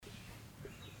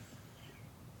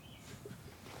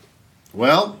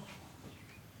Well.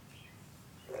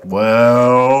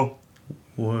 Well.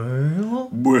 Well.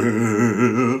 Well.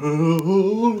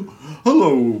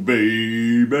 Hello,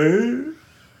 baby.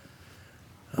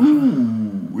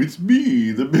 Ooh, it's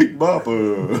me, the Big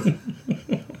Bopper.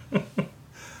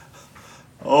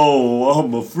 Oh,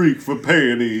 I'm a freak for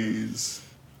panties.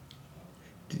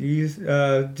 Do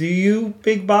you,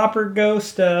 Big Bopper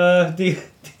Ghost?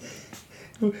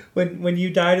 When you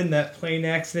died in that plane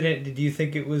accident, did you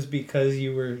think it was because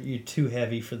you're too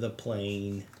heavy for the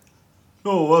plane?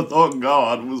 Oh, I thought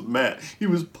God was mad. He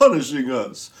was punishing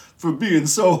us for being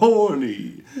so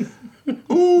horny.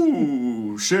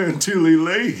 Ooh, Chantilly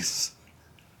lace.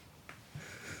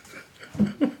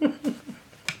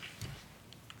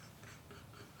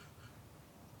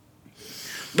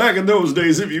 Back in those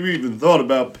days, if you even thought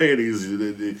about panties,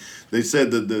 they said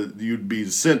that you'd be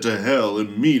sent to hell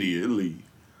immediately.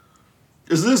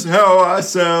 Is this how I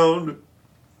sound?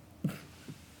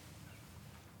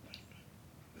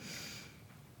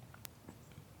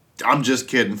 I'm just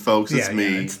kidding, folks. It's me.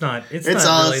 Yeah, it's not It's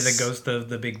not really us. the ghost of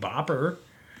the Big Bopper.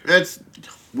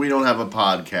 We don't have a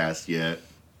podcast yet.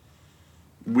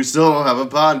 We still don't have a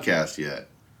podcast yet.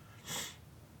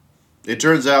 It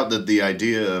turns out that the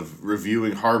idea of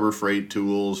reviewing Harbor Freight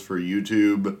tools for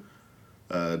YouTube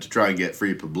to try and get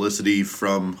free publicity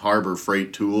from Harbor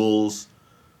Freight tools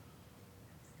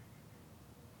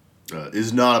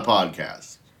is not a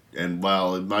podcast. And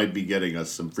while it might be getting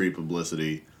us some free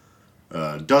publicity,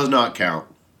 does not count.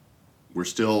 We're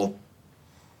still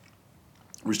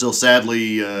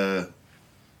sadly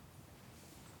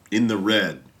in the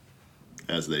red,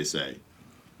 as they say.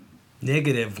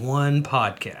 -1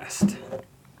 podcast.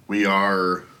 We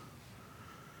are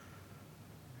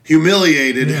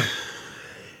humiliated. Yeah.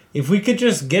 If we could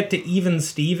just get to even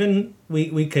Steven,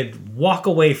 we could walk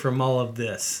away from all of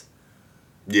this.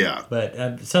 Yeah.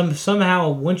 But somehow,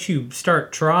 once you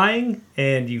start trying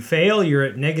and you fail, you're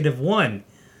at -1.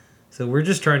 So we're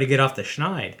just trying to get off the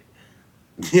schneid.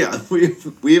 Yeah,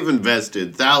 we've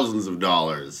invested thousands of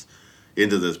dollars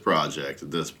into this project at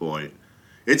this point.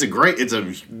 It's a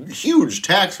huge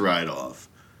tax write-off.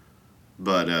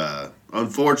 But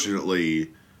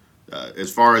unfortunately,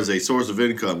 as far as a source of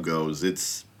income goes,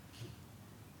 it's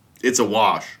a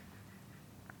wash.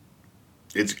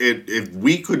 If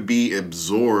we could be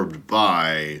absorbed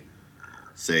by,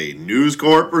 say, News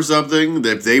Corp or something,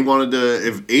 if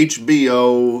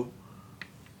HBO,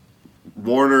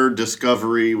 Warner,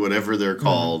 Discovery, whatever they're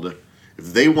called,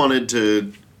 if they wanted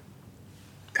to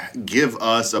give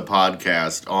us a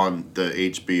podcast on the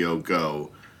HBO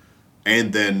Go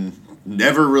and then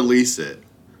never release it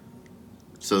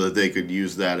so that they could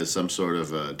use that as some sort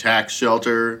of a tax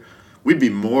shelter, we'd be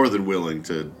more than willing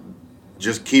to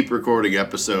just keep recording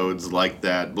episodes like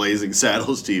that Blazing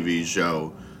Saddles TV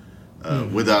show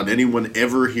without anyone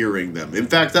ever hearing them. In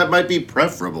fact, that might be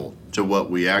preferable to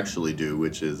what we actually do,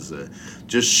 which is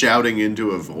just shouting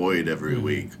into a void every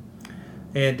week.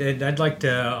 And I'd like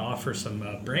to offer some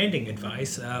branding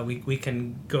advice. We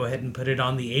can go ahead and put it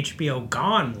on the HBO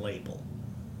Gone label.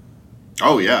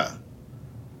 Oh, yeah.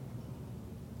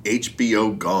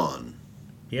 HBO Gone.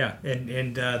 Yeah,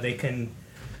 and they can...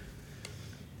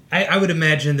 I would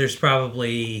imagine there's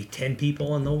probably 10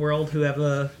 people in the world who have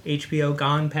a HBO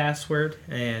Gone password,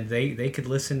 and they could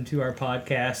listen to our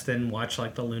podcast and watch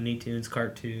like the Looney Tunes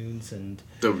cartoons and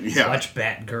watch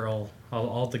Batgirl,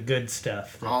 all the good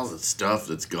stuff. All the stuff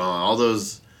that's gone. All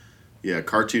those,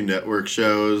 Cartoon Network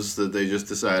shows that they just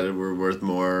decided were worth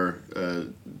more,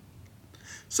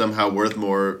 somehow worth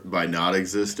more by not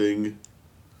existing.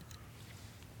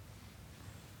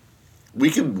 We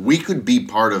could be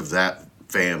part of that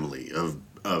family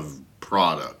of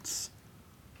products.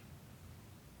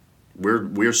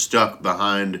 We're stuck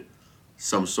behind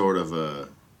some sort of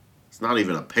it's not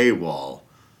even a paywall.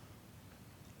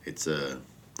 It's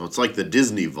like the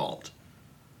Disney Vault.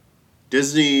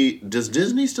 Does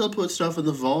Disney still put stuff in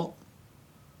the vault?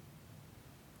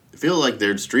 I feel like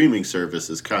their streaming service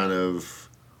is kind of,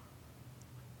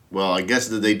 well, I guess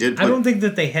that they did I don't think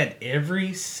that they had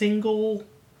every single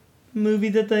movie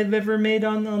that they've ever made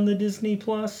on the Disney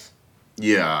Plus.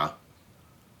 Yeah.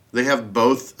 They have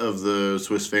both of the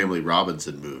Swiss Family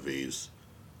Robinson movies.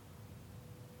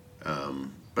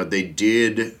 But they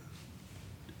did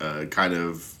kind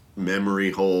of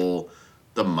memory hole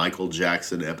the Michael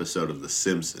Jackson episode of The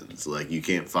Simpsons. Like, you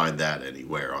can't find that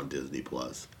anywhere on Disney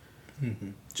Plus.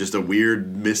 Mm-hmm. Just a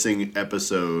weird missing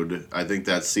episode. I think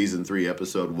that's season 3,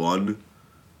 episode 1.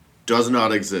 Does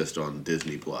not exist on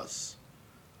Disney Plus.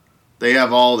 They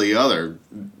have all the other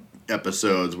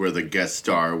episodes where the guest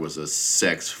star was a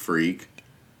sex freak.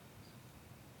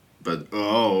 But,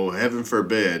 oh, heaven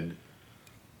forbid.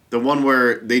 The one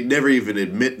where they never even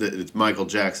admit that it's Michael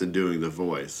Jackson doing the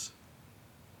voice.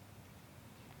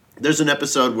 There's an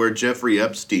episode where Jeffrey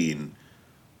Epstein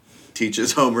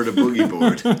teaches Homer to boogie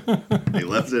board. They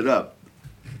left it up.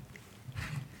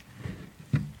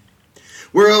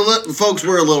 Folks,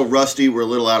 we're a little rusty. We're a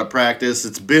little out of practice.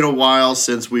 It's been a while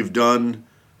since we've done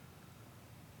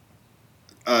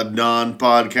a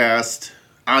non-podcast.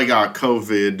 I got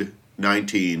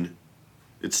COVID-19.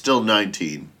 It's still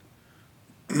 19.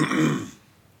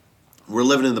 We're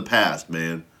living in the past,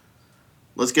 man.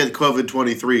 Let's get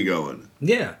COVID-23 going.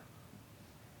 Yeah.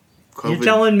 You're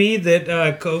telling me that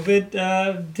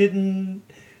COVID didn't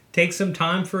take some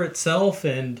time for itself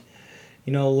and,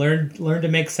 learn to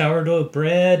make sourdough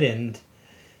bread and,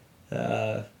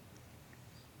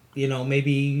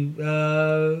 maybe,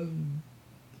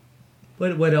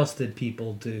 what else did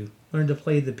people do? Learn to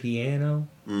play the piano?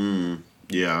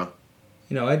 Yeah.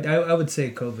 I would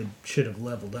say COVID should have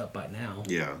leveled up by now.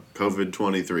 Yeah,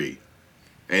 COVID-23.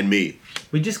 And me.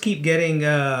 We just keep getting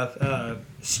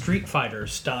Street Fighter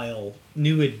style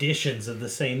new editions of the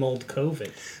same old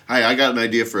COVID. Hi, I got an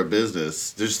idea for a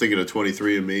business. Just thinking of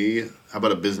 23andMe. How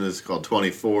about a business called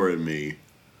 24andMe?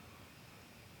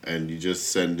 And you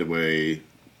just send away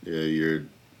you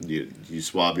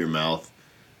swab your mouth,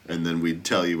 and then we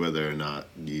tell you whether or not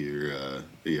you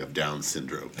have Down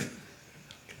syndrome.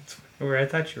 Where I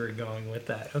thought you were going with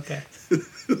that. Okay.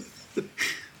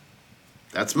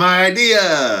 That's my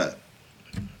idea.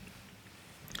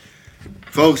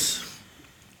 Folks,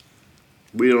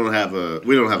 we don't have a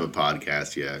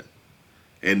podcast yet.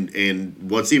 And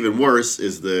what's even worse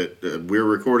is that we're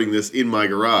recording this in my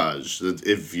garage.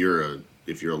 If you're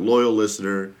a loyal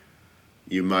listener,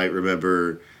 you might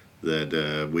remember that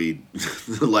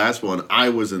the last one I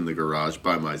was in the garage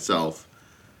by myself.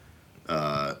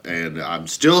 And I'm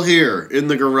still here in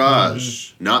the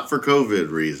garage, not for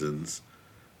COVID reasons,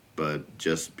 but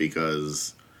just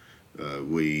because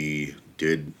we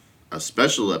did a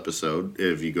special episode.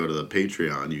 If you go to the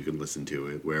Patreon, you can listen to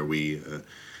it, where we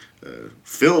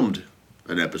filmed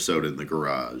an episode in the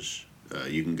garage.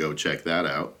 You can go check that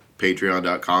out.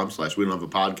 Patreon.com/we don't have a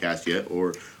podcast yet,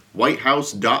 or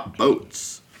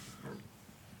whitehouse.boats.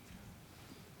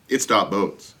 It's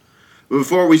 .boats.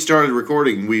 Before we started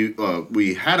recording,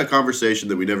 we had a conversation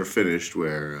that we never finished,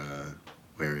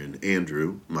 wherein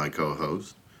Andrew, my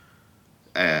co-host,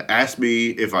 asked me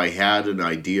if I had an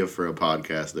idea for a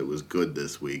podcast that was good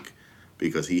this week,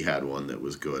 because he had one that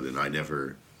was good, and I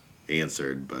never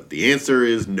answered. But the answer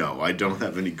is no, I don't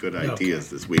have any good ideas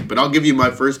this week. But I'll give you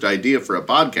my first idea for a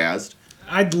podcast.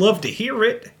 I'd love to hear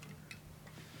it.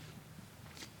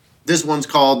 This one's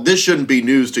called "This Shouldn't Be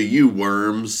News to You,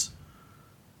 Worms."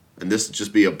 And this would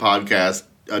just be a podcast,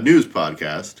 a news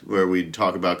podcast, where we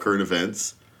talk about current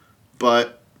events,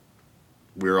 but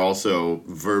we're also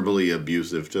verbally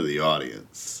abusive to the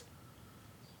audience.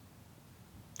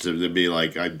 So it'd be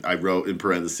like, I wrote in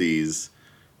parentheses,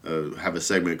 have a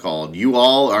segment called "You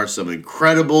All Are Some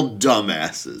Incredible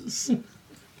Dumbasses."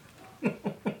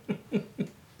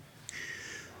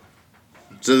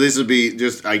 So this would be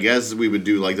just, I guess we would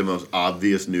do like the most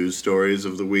obvious news stories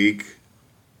of the week,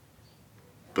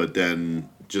 but then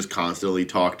just constantly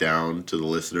talk down to the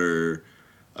listener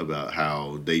about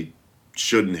how they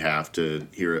shouldn't have to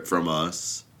hear it from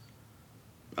us.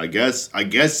 I guess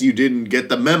you didn't get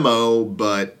the memo,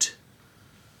 but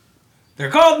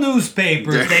they're called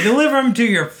newspapers. They deliver them to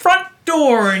your front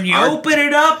door, and you open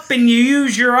it up, and you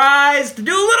use your eyes to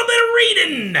do a little bit of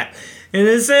reading. And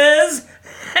it says,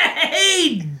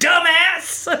 "Hey,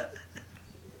 dumbass!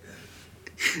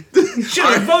 Should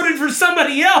have voted for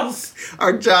somebody else."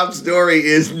 Our top story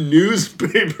is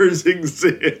newspapers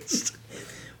exist.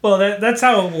 Well, that's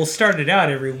how we'll start it out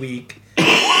every week,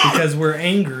 because we're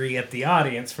angry at the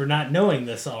audience for not knowing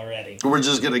this already. We're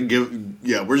just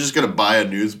gonna buy a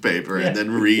newspaper and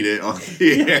then read it on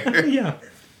the air. Yeah.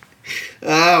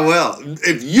 Well,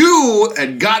 if you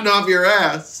had gotten off your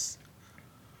ass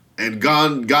and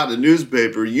gotten a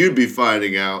newspaper, you'd be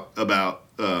finding out about.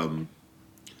 And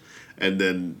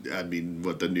then, I mean,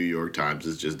 what the New York Times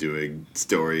is just doing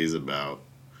stories about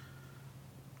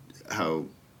how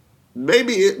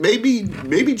maybe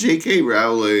J.K.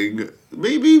 Rowling,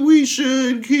 maybe we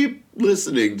should keep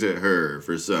listening to her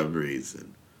for some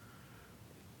reason.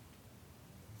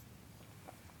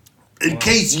 In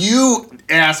case you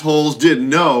assholes didn't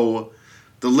know,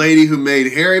 the lady who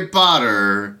made Harry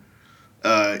Potter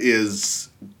is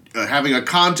having a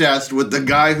contest with the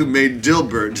guy who made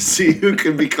Dilbert to see who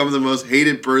can become the most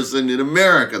hated person in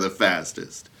America the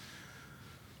fastest.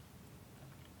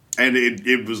 And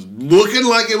it was looking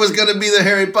like it was going to be the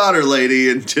Harry Potter lady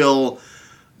until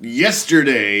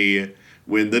yesterday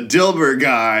when the Dilbert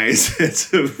guy said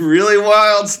some really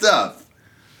wild stuff.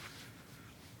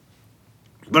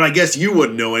 But I guess you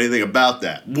wouldn't know anything about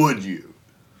that, would you?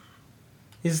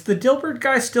 Is the Dilbert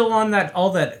guy still on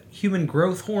all that human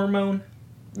growth hormone?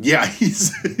 Yeah,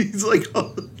 he's like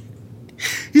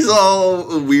he's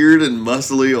all weird and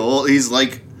muscly old. He's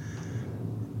like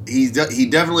he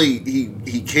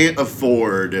can't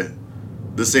afford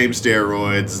the same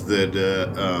steroids that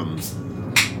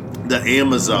the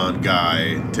Amazon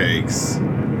guy takes.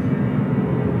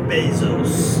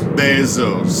 Bezos.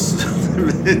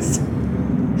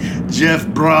 Jeff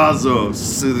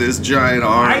Brazos, this giant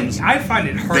arms. I find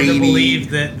it hard to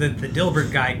believe that the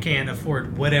Dilbert guy can't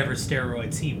afford whatever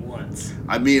steroids he wants.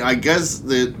 I mean, I guess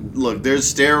that, look,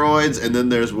 there's steroids, and then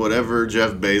there's whatever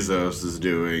Jeff Bezos is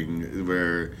doing,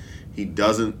 where he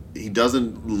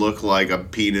doesn't look like a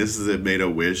penis that made a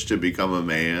wish to become a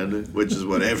man, which is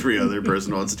what every other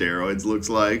person on steroids looks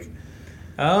like.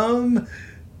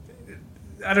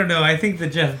 I don't know. I think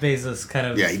that Jeff Bezos kind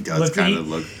of he does kind of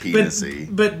look penisy.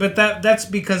 But that's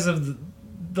because of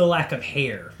the lack of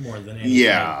hair more than anything.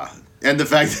 Yeah, and the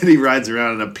fact that he rides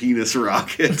around in a penis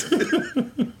rocket.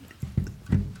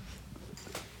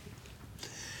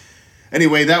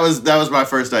 Anyway, that was my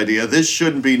first idea. This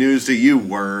shouldn't be news to you,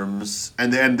 worms.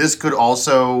 And then this could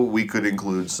also, we could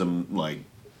include some like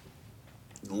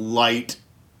light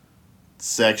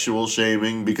sexual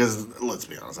shaming, because let's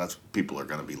be honest, that's people are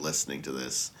going to be listening to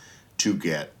this to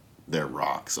get their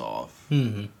rocks off.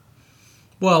 Mm-hmm.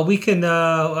 Well, we can.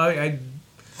 I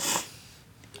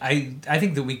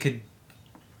think that we could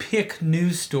pick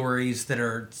news stories that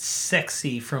are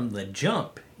sexy from the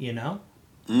jump. You know.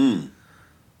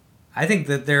 I think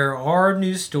that there are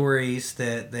news stories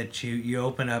that you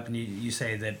open up and you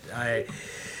say that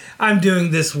I'm doing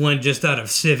this one just out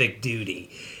of civic duty.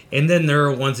 And then there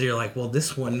are ones that you're like, well,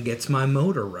 this one gets my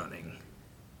motor running.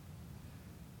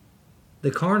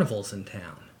 The carnival's in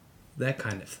town. That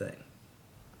kind of thing.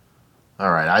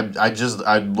 All right,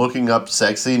 I'm looking up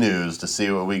sexy news to see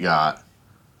what we got.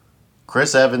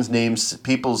 Chris Evans names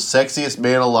people's sexiest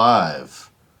man alive.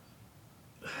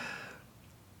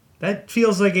 That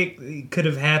feels like it could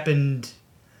have happened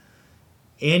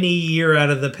any year out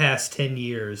of the past 10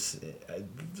 years.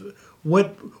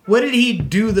 What did he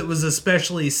do that was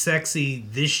especially sexy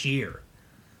this year?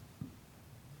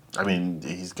 I mean,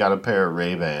 he's got a pair of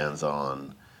Ray-Bans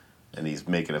on, and he's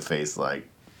making a face like,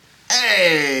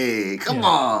 hey, come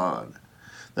on.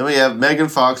 Then we have Megan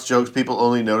Fox jokes people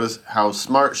only notice how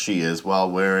smart she is while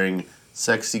wearing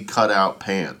sexy cutout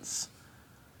pants.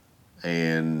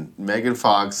 And Megan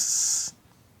Fox,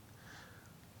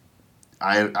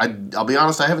 I'll be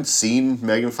honest, I haven't seen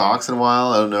Megan Fox in a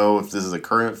while. I don't know if this is a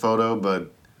current photo,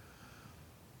 but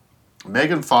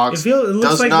Megan Fox it looks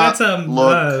does like not that's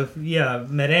look...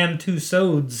 Madame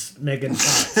Tussauds Megan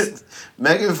Fox.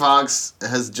 Megan Fox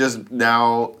has just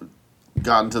now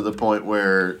gotten to the point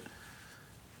where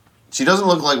she doesn't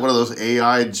look like one of those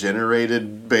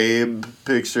AI-generated babe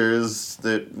pictures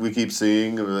that we keep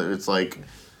seeing. It's like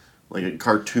a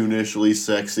cartoonishly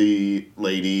sexy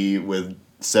lady with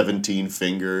 17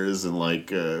 fingers and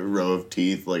like a row of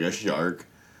teeth like a shark.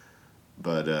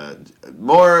 But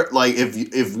more like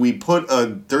if we put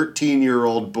a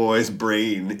 13-year-old boy's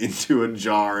brain into a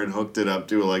jar and hooked it up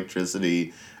to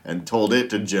electricity and told it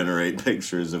to generate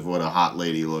pictures of what a hot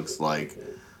lady looks like,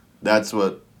 that's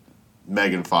what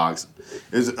Megan Fox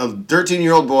is. A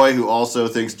 13-year-old boy who also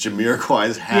thinks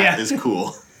Jamiroquai's hat is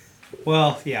cool.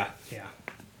 Well, yeah.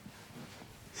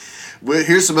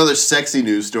 Here's some other sexy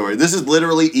news story. This is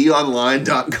literally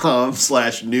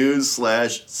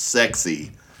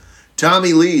eonline.com/news/sexy.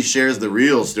 Tommy Lee shares the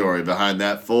real story behind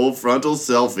that full frontal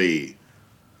selfie.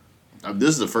 This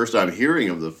is the first I'm hearing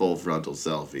of the full frontal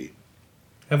selfie.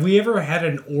 Have we ever had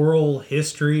an oral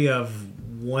history of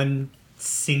one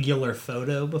singular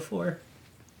photo before?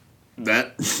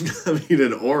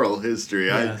 An oral history.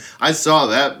 Yeah. I saw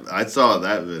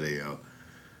that video.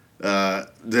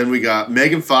 Then we got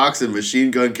Megan Fox and Machine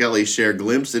Gun Kelly share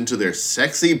glimpse into their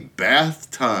sexy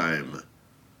bath time.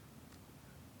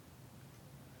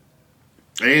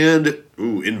 And,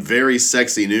 in very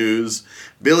sexy news,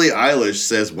 Billie Eilish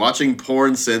says watching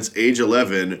porn since age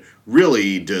 11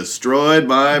 really destroyed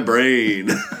my brain.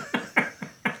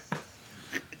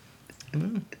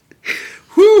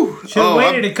 Whew. Should have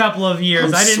waited a couple of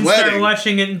years. I didn't sweating. start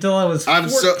watching it until I was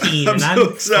 14, I'm so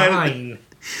excited. fine.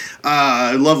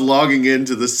 I love logging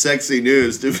into the sexy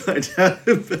news to find out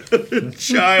about a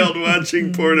child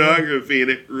watching pornography and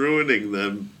it ruining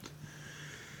them.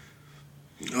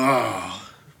 Oh.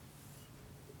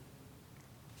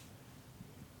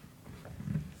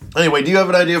 Anyway, do you have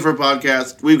an idea for a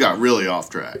podcast? We've got really off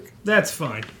track. That's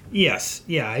fine. Yes.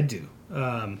 Yeah, I do.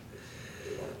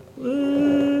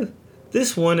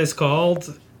 This one is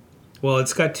called... Well,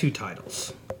 it's got 2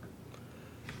 titles.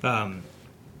 I'm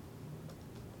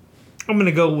going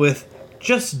to go with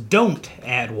Just Don't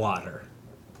Add Water.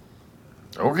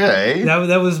 Okay.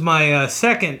 That was my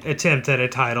second attempt at a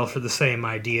title for the same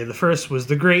idea. The first was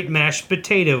The Great Mashed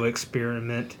Potato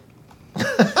Experiment.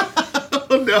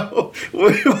 Oh, no.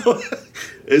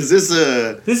 Is this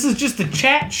a... This is just a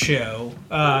chat show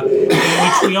in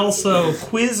which we also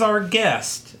quiz our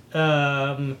guest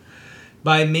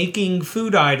by making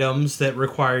food items that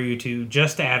require you to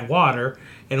just add water,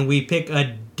 and we pick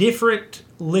a different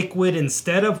liquid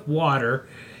instead of water,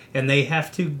 and they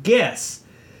have to guess,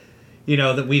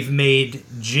 that we've made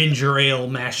ginger ale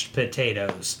mashed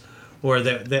potatoes, or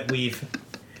that we've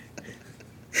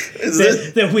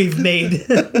that we've made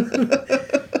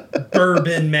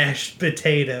bourbon mashed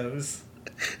potatoes.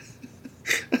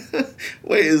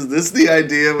 Wait, is this the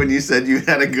idea when you said you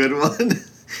had a good one?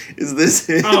 Is this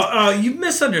it? Oh, you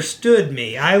misunderstood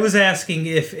me. I was asking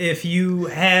if you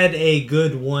had a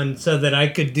good one so that I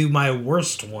could do my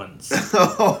worst ones.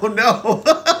 Oh, no.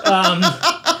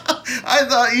 I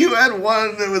thought you had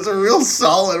one that was a real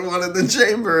solid one in the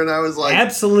chamber, and I was like,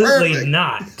 absolutely perfect.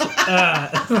 Not.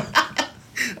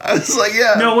 I was like,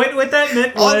 yeah. No, what that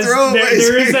meant was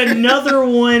there is another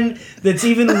one that's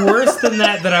even worse than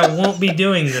that I won't be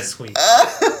doing this week.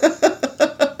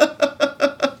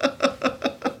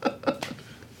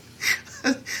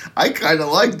 I kind of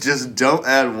like Just Don't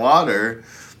Add Water.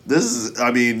 This is,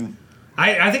 I mean...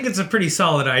 I think it's a pretty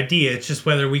solid idea. It's just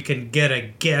whether we can get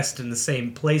a guest in the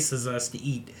same place as us to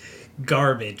eat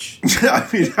garbage. I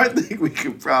mean, I think we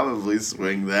could probably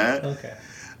swing that. Okay.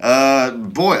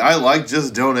 Boy, I like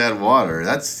Just Don't Add Water.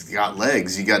 That's got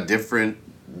legs. You got different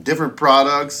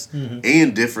products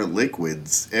and different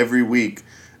liquids every week.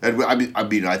 And I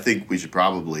mean, I think we should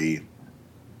probably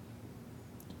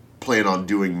plan on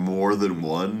doing more than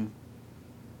one.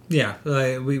 Yeah,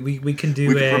 we can do.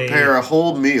 We can prepare a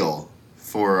whole meal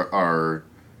for our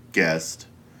guest,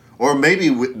 or maybe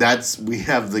we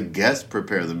have the guest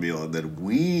prepare the meal and then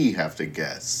we have to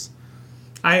guess.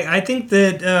 I think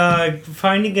that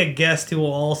finding a guest who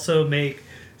will also make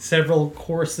several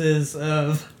courses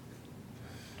of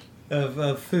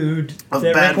food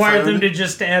that require them to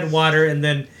just add water, and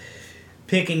then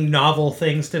picking novel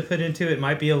things to put into it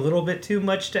might be a little bit too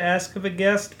much to ask of a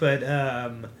guest, but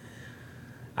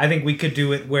I think we could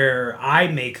do it where I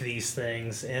make these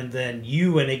things and then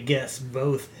you and a guest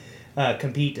both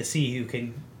compete to see who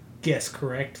can guess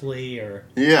correctly. Or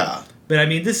yeah. But I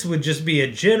mean, this would just be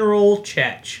a general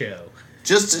chat show.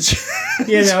 Just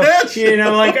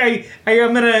a like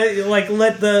I'm gonna like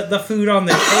let the food on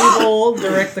the table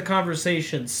direct the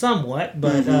conversation somewhat,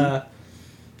 but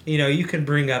you can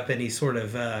bring up any sort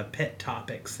of pet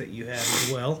topics that you have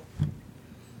as well.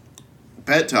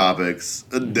 Pet topics,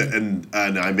 and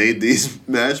I made these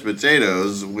mashed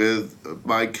potatoes with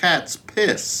my cat's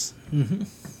piss. Mm-hmm.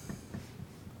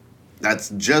 That's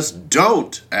Just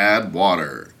Don't Add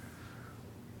Water.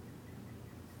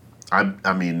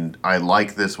 I mean, I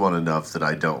like this one enough that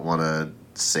I don't want to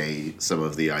say some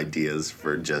of the ideas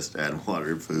for Just Add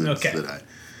Water foods that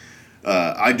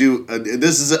I do.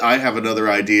 I have another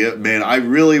idea. Man, I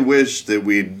really wish that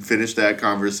we'd finished that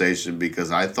conversation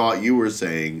because I thought you were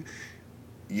saying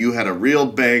you had a real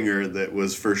banger that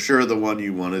was for sure the one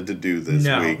you wanted to do this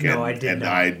week. No, I did not.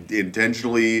 I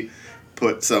intentionally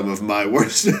put some of my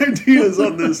worst ideas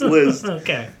on this list.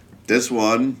 Okay. This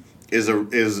one is a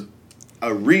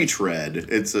retread.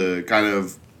 It's a kind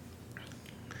of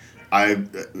during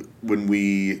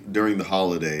the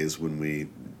holidays when we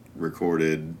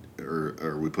recorded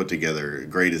or we put together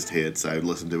greatest hits, I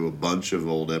listened to a bunch of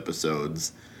old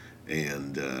episodes,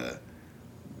 and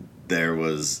there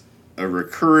was a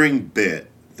recurring bit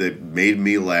that made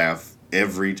me laugh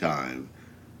every time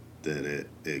that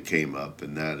it came up,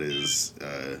 and that is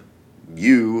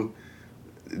you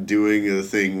doing a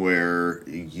thing where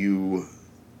you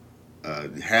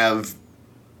have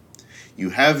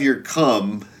your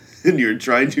cum and you're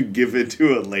trying to give it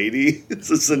to a lady. It's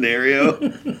a scenario.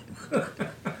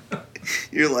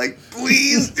 You're like,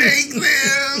 please take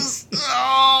this.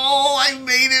 Oh, I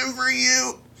made it for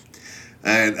you.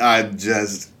 And I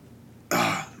just,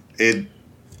 it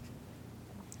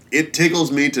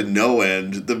tickles me to no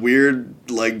end. The weird,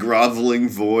 like, groveling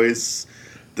voice,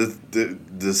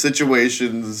 the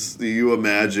situations that you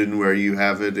imagine where you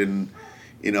have it in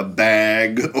in a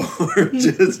bag or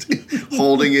just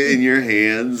holding it in your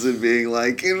hands and being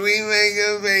like, can we make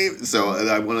a baby? So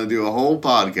I want to do a whole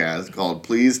podcast called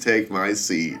Please Take My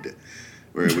Seed,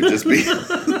 where it would just be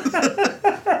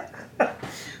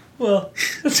well,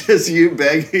 just you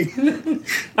begging.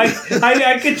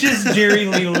 I could just Jerry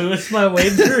Lee Lewis my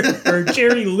way through, or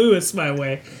Jerry Lewis my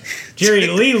way. Jerry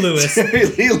Lee Lewis. Jerry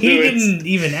Lee Lewis. He didn't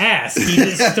even ask. He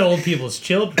just stole people's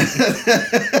children.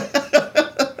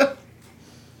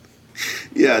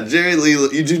 Yeah, Jerry Lee.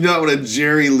 You do not want to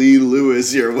Jerry Lee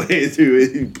Lewis your way through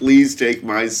a Please Take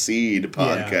My Seed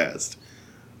podcast. Yeah.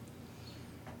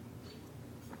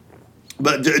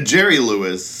 But Jerry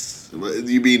Lewis,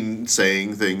 you mean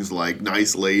saying things like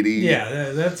 "nice lady"?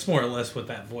 Yeah, that's more or less what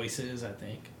that voice is, I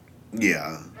think.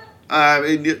 Yeah, I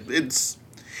mean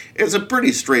it's a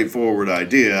pretty straightforward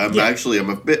idea. I'm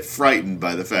a bit frightened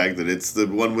by the fact that it's the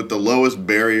one with the lowest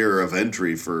barrier of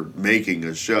entry for making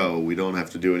a show. We don't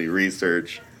have to do any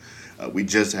research. We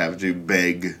just have to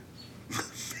beg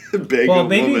a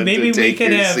woman maybe to take we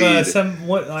could your have seed.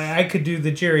 I could do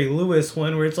the Jerry Lewis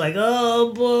one where it's like,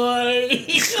 oh boy,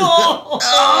 oh,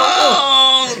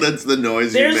 that's the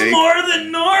noise you make. There's more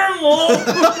than normal.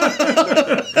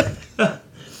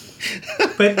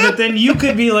 But then you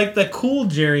could be like the cool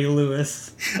Jerry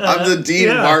Lewis. I'm the Dean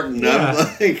Martin. Yeah.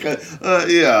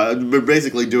 I'm like, we're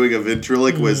basically doing a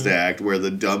ventriloquist act where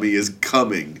the dummy is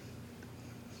coming.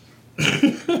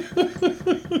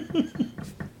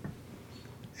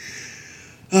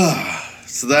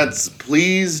 So that's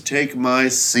Please Take My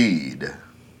Seed.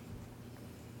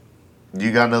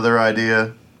 You got another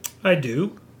idea? I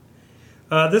do.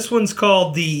 This one's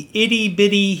called the Itty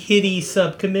Bitty Hitty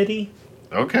Subcommittee.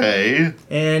 Okay.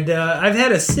 And I've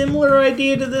had a similar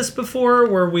idea to this before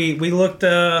where we looked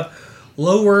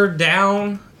lower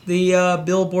down the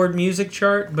Billboard music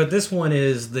chart, but this one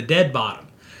is the dead bottom.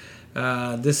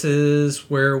 This is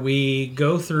where we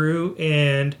go through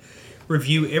and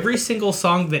review every single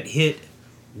song that hit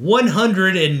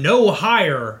 100 and no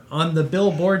higher on the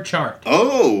Billboard chart.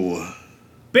 Oh.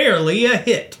 Barely a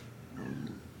hit.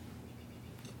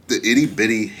 The Itty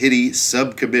Bitty Hitty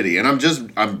Subcommittee. And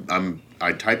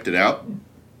I typed it out,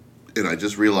 and I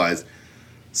just realized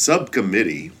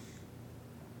subcommittee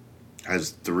has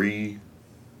 3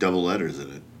 double letters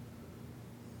in it.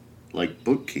 Like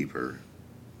bookkeeper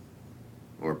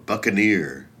or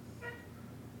buccaneer.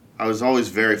 I was always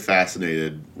very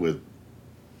fascinated with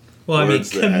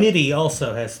committee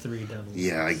also has 3 double letters.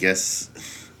 Yeah, I guess.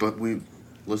 But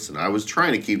listen, I was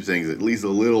trying to keep things at least a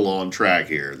little on track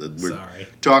here. We're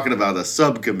talking about a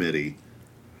subcommittee.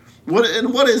 What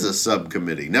is a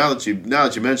subcommittee? Now that you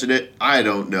mentioned it, I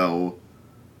don't know.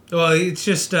 Well, it's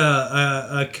just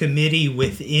a committee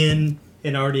within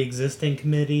an already existing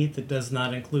committee that does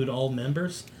not include all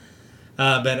members.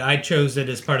 But I chose it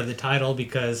as part of the title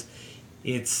because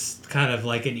it's kind of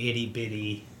like an itty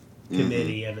bitty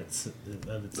committee of its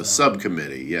the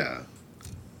subcommittee, yeah.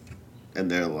 And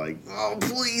they're like, "Oh,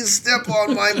 please step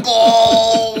on my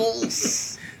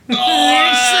balls." There's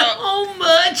so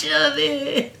much of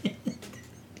it.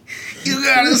 You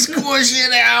gotta squish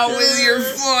it out with your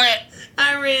foot.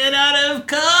 I ran out of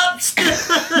cups to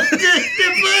put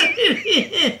it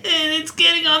in, and it's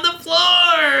getting on the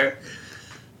floor.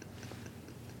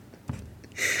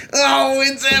 Oh,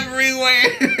 it's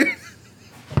everywhere.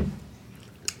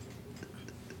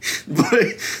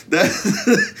 But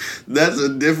that's a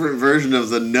different version of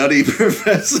the Nutty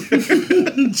Professor.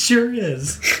 It sure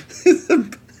is.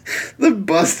 The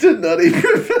busted Nutty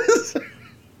Professor.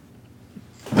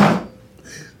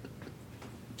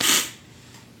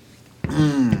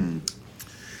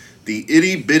 The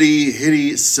Itty Bitty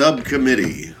Hitty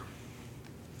Subcommittee.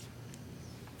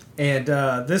 And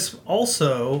this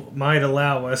also might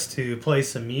allow us to play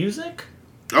some music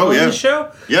on the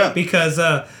show. Yeah. Because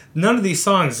none of these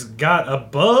songs got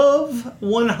above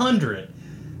 100.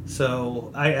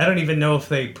 So I don't even know if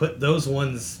they put those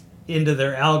ones into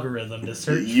their algorithm to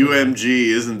search. UMG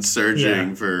isn't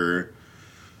searching for...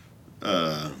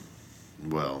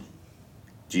 well,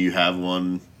 do you have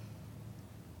one?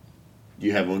 Do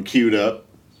you have one queued up?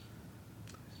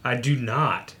 I do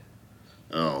not.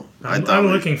 Oh, I'm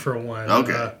looking for one.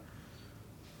 Okay.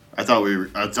 I thought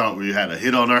we had a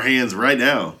hit on our hands right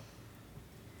now.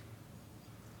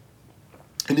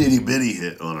 An itty bitty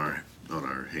hit on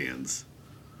our hands.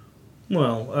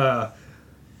 Well,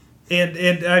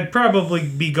 and I'd probably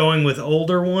be going with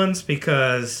older ones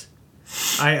because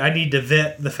I need to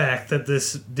vet the fact that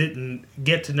this didn't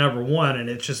get to number 1 and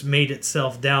it just made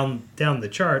itself down the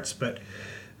charts. But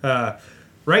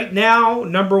right now,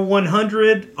 number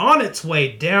 100 on its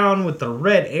way down with the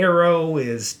red arrow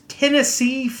is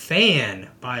Tennessee Fan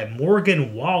by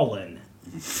Morgan Wallen.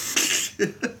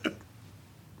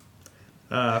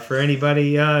 For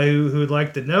anybody who would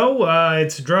like to know,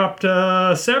 it's dropped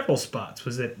several spots.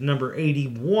 Was at number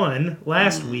 81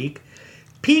 last week.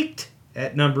 Peaked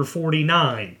at number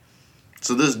 49.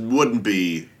 So this wouldn't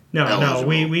be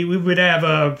eligible. No. We would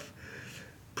have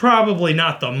probably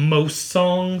not the most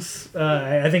songs.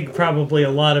 I think probably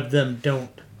a lot of them don't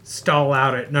stall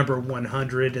out at number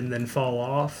 100 and then fall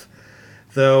off.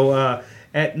 Though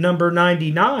at number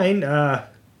 99,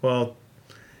 well,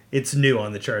 it's new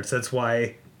on the charts. That's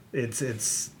why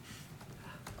it's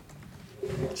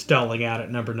stalling out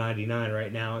at number 99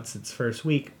 right now. It's its first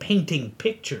week. Painting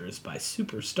Pictures by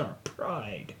Superstar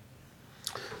Pride.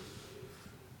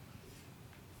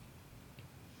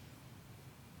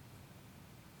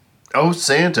 Oh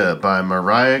Santa by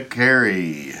Mariah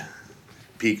Carey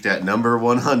peaked at number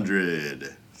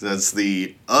 100. That's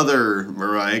the other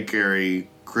Mariah Carey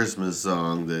Christmas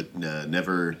song that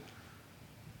never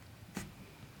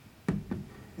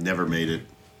made it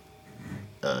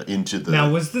into the...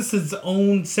 Now, was this its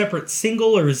own separate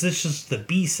single, or is this just the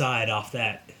B-side off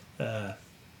that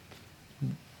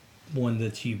one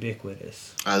that's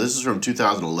ubiquitous? This is from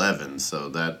 2011, so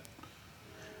that...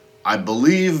 I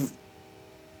believe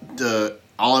the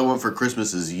All I Want for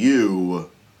Christmas Is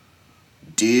You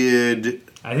did...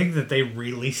 I think that they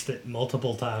released it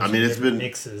multiple times. I mean, it's been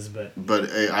mixes, but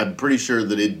I'm pretty sure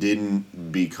that it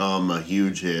didn't become a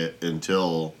huge hit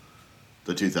until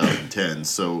the 2010s.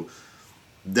 So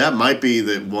that might be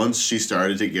that once she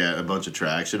started to get a bunch of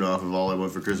traction off of All I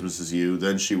Want for Christmas Is You,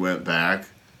 then she went back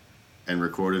and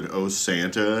recorded Oh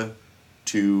Santa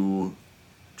to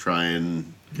try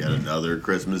and get another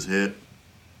Christmas hit.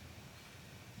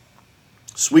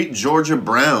 Sweet Georgia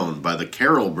Brown by the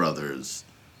Carroll Brothers.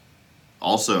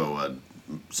 Also a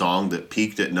song that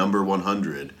peaked at number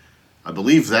 100. I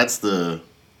believe that's the...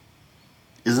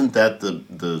 Isn't that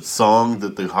the song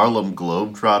that the Harlem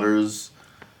Globetrotters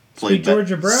played? Sweet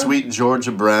Georgia Brown? Sweet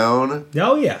Georgia Brown.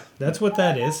 Oh, yeah. That's what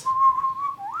that is.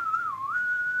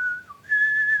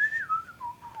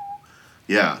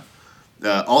 Yeah.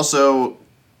 Also,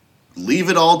 Leave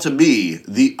It All to Me,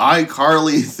 the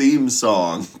iCarly theme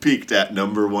song, peaked at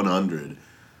number 100.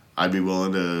 I'd be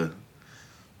willing to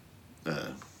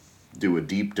do a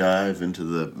deep dive into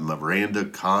the Miranda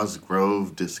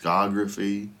Cosgrove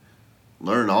discography.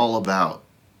 Learn all about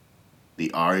the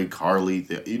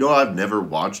iCarly. You know, I've never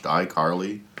watched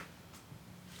iCarly.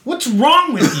 What's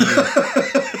wrong with you?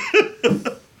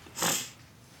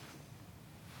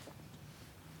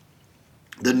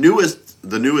 The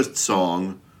newest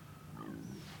song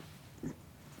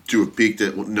to have peaked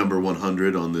at number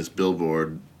 100 on this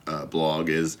Billboard blog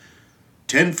is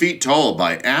 10 Feet Tall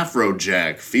by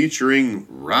Afrojack featuring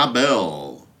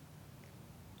Rabel.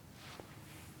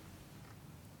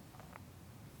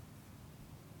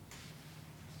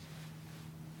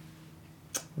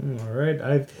 All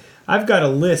right, I've got a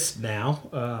list now.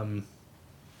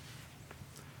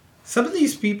 Some of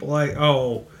these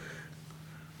people,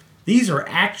 these are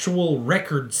actual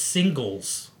record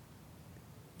singles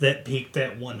that peaked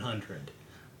at 100.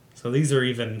 So these are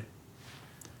even.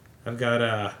 I've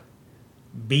got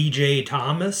B.J.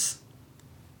 Thomas.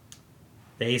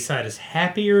 The A-side is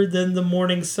Happier Than the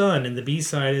Morning Sun, and the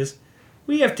B-side is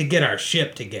We Have to Get Our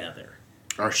Ship Together.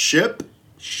 Our ship?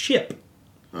 Ship.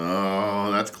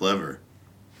 Oh, that's clever.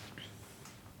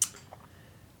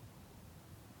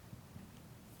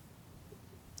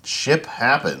 Ship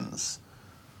Happens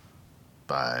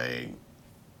by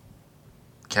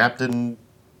Captain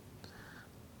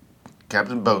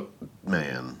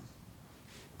Boatman.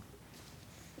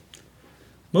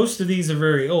 Most of these are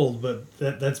very old, but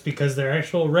that's because they're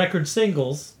actual record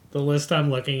singles, the list I'm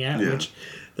looking at, which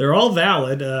they're all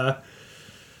valid.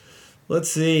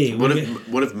 Let's see. What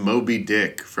if Moby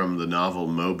Dick from the novel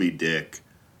Moby Dick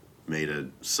made a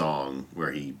song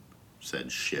where he said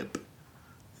ship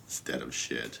instead of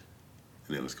shit?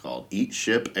 And it was called Eat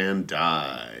Ship and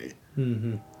Die.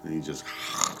 Mm-hmm. And he just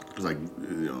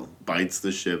bites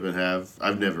the ship in half.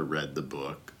 I've never read the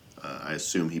book. I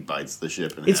assume he bites the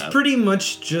ship in half. It's pretty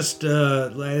much just, I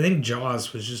think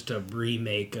Jaws was just a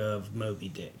remake of Moby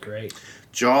Dick, right?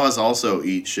 Jaws also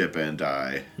Eat Ship and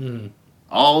Die. Mm.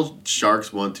 All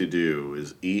sharks want to do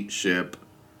is eat ship,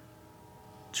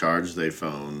 charge their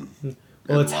phone.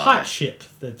 Well, it's lie. Hot ship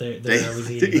that they're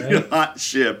always eating, right? Eat hot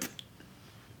ship.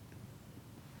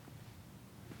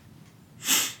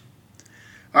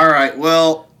 All right,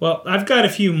 well, I've got a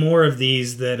few more of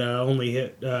these that only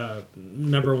hit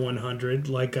number 100,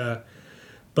 like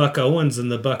Buck Owens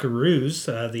and the Buckaroos.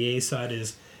 The A-side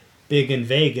is Big in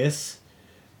Vegas.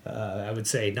 I would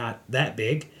say not that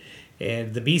big.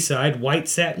 And the B-side, White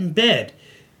Satin Bed,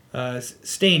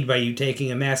 stained by you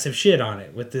taking a massive shit on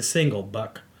it with this single,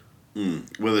 Buck.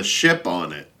 With a ship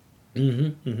on it.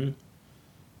 Mm-hmm.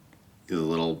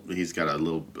 He's got a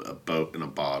little boat in a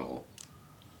bottle.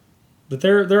 But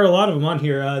there are a lot of them on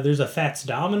here. There's a Fats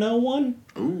Domino one.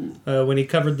 Ooh. When he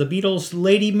covered the Beatles'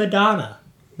 Lady Madonna.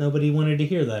 Nobody wanted to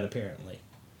hear that, apparently.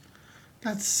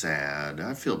 That's sad.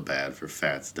 I feel bad for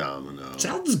Fats Domino.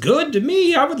 Sounds good to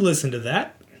me. I would listen to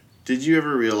that. Did you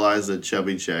ever realize that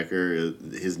Chubby Checker,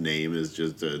 his name is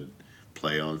just a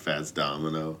play on Fats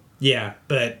Domino? Yeah,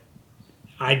 but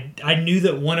I knew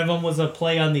that one of them was a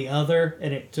play on the other,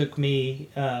 and it took me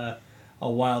a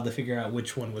while to figure out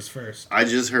which one was first. I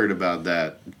just heard about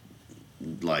that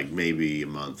like maybe a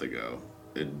month ago.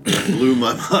 It blew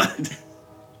my mind.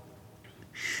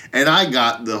 And I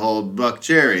got the whole Buck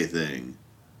Cherry thing.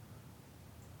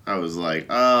 I was like,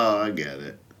 oh, I get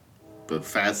it. But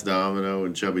Fats Domino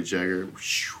and Chubby Checker,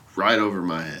 right over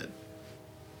my head.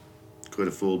 Could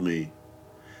have fooled me.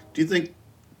 Do you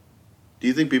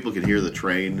think people can hear the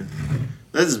train?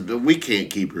 We can't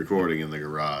keep recording in the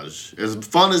garage. As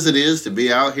fun as it is to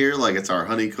be out here, like it's our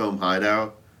honeycomb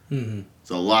hideout, it's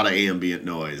a lot of ambient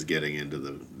noise getting into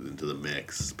the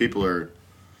mix. People are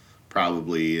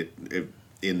probably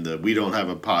in the We Don't Have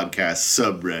a Podcast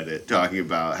subreddit talking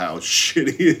about how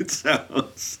shitty it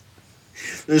sounds.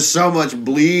 There's so much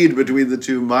bleed between the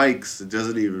two mics, it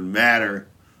doesn't even matter.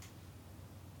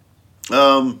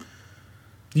 Do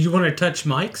you want to touch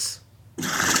mics?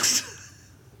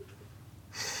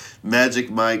 Magic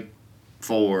Mike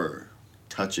 4,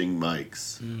 touching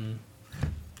mics.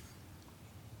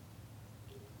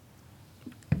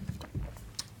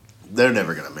 They're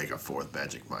never going to make a fourth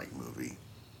Magic Mike movie.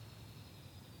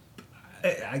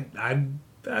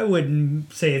 I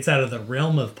wouldn't say it's out of the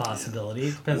realm of possibility.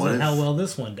 It depends on how well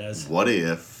this one does. What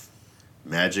if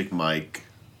Magic Mike,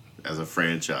 as a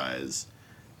franchise,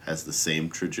 has the same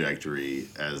trajectory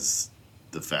as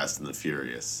the Fast and the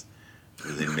Furious?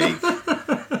 Where they make...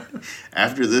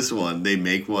 After this one, they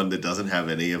make one that doesn't have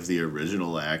any of the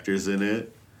original actors in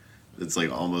it. It's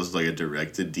like almost like a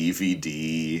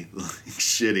direct-to-DVD, like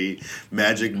shitty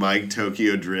Magic Mike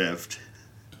Tokyo Drift.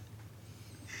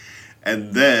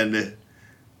 And then,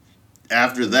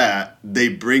 after that, they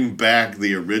bring back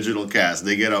the original cast.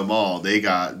 They get them all. They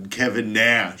got Kevin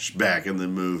Nash back in the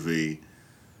movie.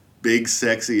 Big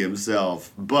Sexy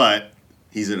himself. But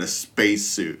he's in a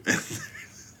spacesuit.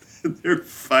 They're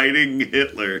fighting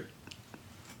Hitler.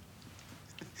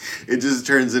 It just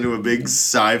turns into a big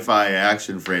sci-fi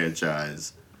action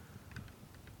franchise.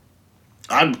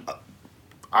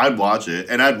 I'd watch it,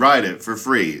 and I'd write it for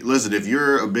free. Listen, if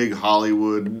you're a big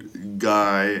Hollywood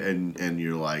guy and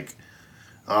you're like,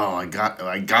 oh, I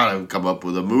gotta come up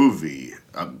with a movie.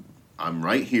 I'm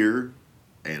right here,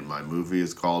 and my movie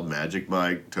is called Magic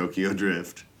Mike Tokyo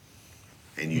Drift,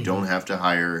 and you don't have to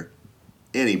hire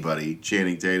anybody,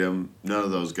 Channing Tatum, none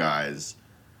of those guys.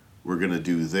 We're gonna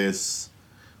do this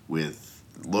with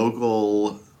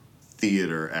local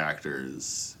theater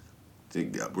actors.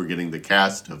 We're getting the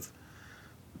cast of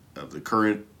the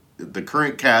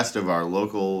current cast of our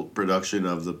local production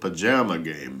of The Pajama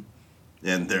Game,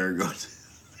 and they're going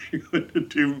to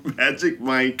do Magic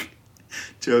Mike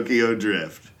Tokyo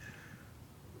Drift.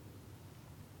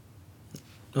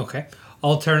 Okay.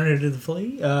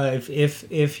 Alternatively,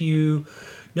 if you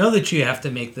know that you have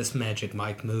to make this Magic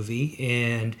Mike movie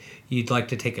and you'd like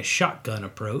to take a shotgun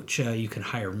approach, you can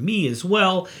hire me as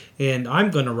well, and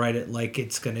I'm going to write it like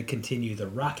it's going to continue the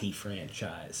Rocky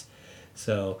franchise.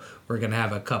 So we're going to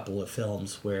have a couple of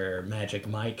films where Magic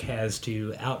Mike has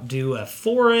to outdo a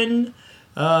foreign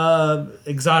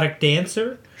exotic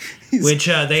dancer, which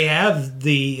they have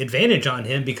the advantage on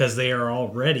him because they are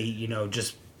already,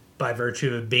 just by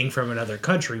virtue of being from another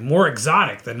country, more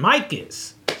exotic than Mike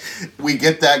is. We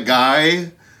get that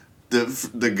guy,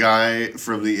 the guy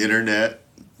from the internet,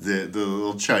 the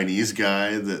little Chinese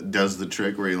guy that does the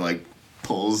trick where he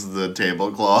pulls the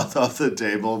tablecloth off the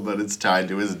table, but it's tied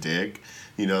to his dick.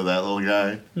 You know that little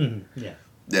guy? Yeah.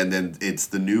 And then it's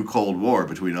the new Cold War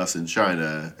between us and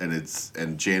China,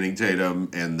 and Channing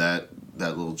Tatum and that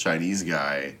little Chinese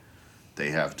guy, they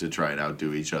have to try and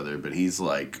outdo each other. But he's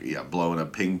blowing a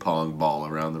ping pong ball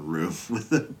around the room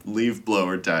with a leaf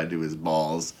blower tied to his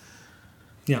balls.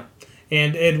 Yeah.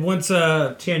 And once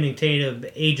Channing Tatum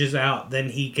ages out, then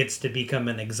he gets to become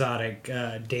an exotic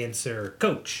dancer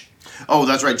coach. Oh,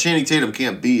 that's right. Channing Tatum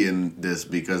can't be in this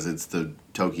because it's the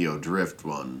Tokyo Drift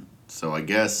one. So I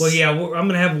guess... Well, yeah, I'm going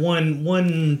to have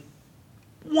one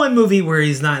movie where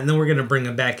he's not, and then we're going to bring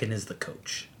him back in as the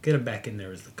coach. Get him back in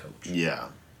there as the coach. Yeah.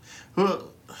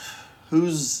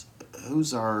 Who's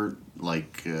our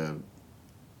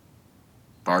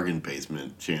bargain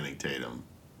basement Channing Tatum?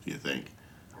 Do you think?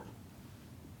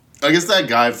 I guess that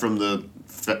guy from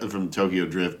Tokyo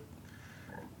Drift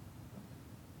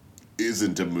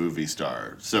isn't a movie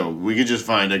star, so we could just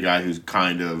find a guy who's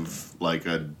kind of like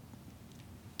a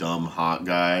dumb hot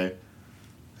guy,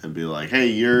 and be like,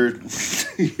 "Hey, you're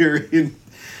in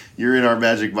our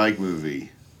Magic Mike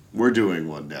movie. We're doing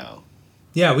one now."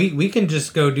 Yeah, we can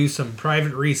just go do some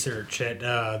private research at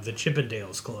the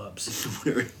Chippendales clubs.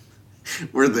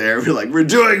 We're there. We're like, we're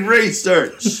doing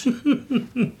research.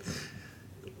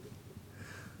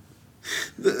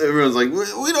 Everyone's like,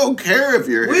 we don't care if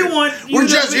you're here. We're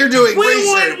just here doing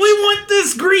research. We want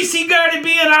this greasy guy to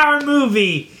be in our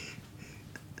movie.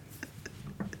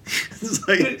 It's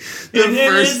like it's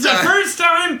the first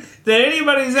time that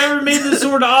anybody's ever made this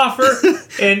sort of offer,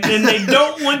 and they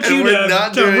don't want you to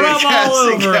rub all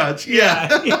over it. Yeah.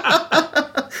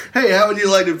 Hey, how would you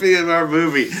like to be in our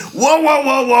movie? Whoa, whoa,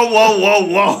 whoa, whoa, whoa, whoa,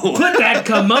 whoa. Put that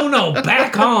kimono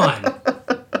back on.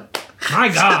 My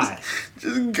God.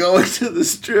 Just going to the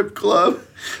strip club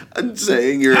and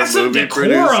saying you're a movie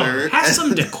producer. Have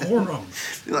some decorum.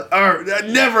 You're like, all right,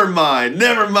 never mind.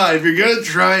 If you're going to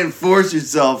try and force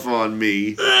yourself on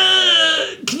me.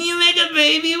 Can you make a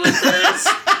baby with this?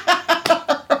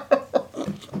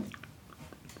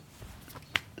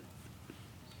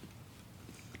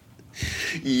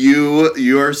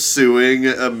 You're suing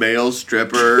a male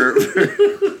stripper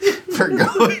for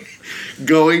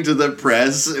going to the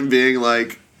press and being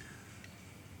like,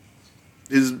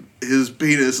 his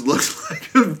penis looks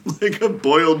like a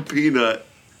boiled peanut.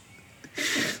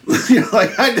 You're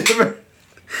like, I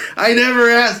never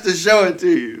asked to show it to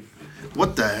you.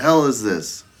 What the hell is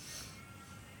this?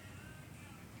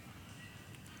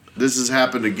 This has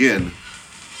happened again.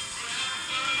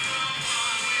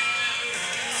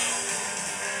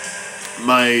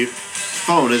 My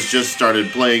phone has just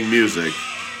started playing music.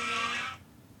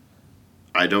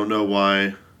 I don't know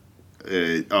why.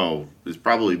 It's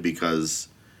probably because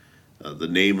the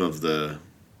name of the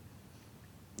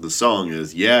song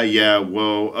is Yeah,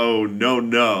 Whoa, Oh,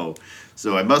 No.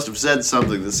 So I must have said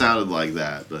something that sounded like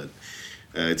that, but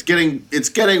it's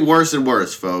getting worse and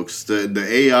worse, folks. The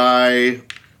AI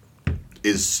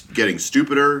is getting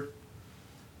stupider.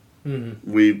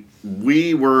 Mm-hmm.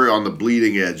 We were on the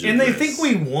bleeding edge, and they think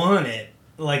we want it.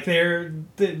 Like they're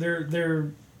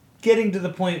getting to the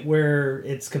point where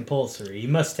it's compulsory. You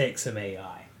must take some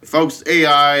AI. Folks,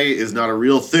 AI is not a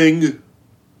real thing,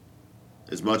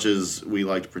 as much as we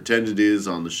like to pretend it is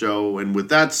on the show. And with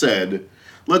that said,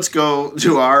 let's go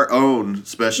to our own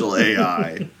special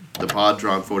AI, the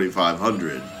Podtron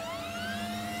 4500.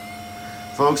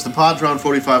 Folks, the Podtron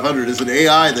 4500 is an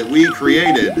AI that we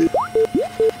created and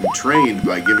trained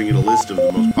by giving it a list of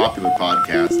the most popular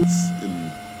podcasts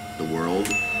in the world.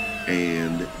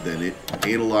 And then it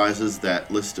analyzes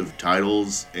that list of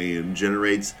titles and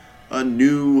generates a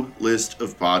new list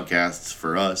of podcasts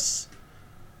for us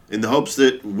in the hopes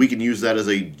that we can use that as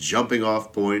a jumping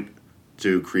off point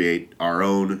to create our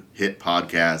own hit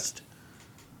podcast.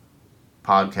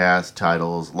 Podcast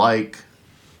titles like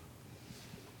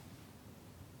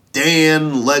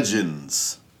Dan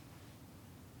Legends.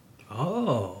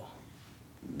 Oh.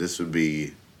 This would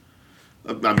be,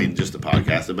 just a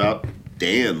podcast about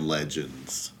Dan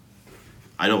Legends.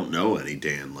 I don't know any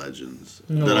Dan Legends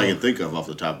that I can think of off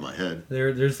the top of my head.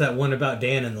 There's that one about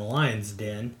Dan in the Lion's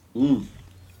Den.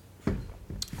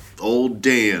 Old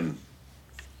Dan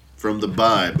from the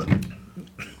Bible.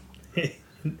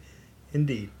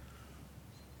 Indeed.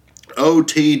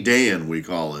 O.T. Dan, we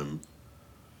call him.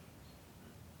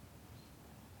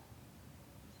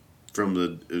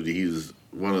 He's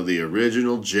one of the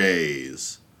original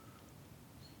Jays.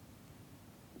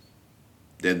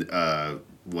 Then,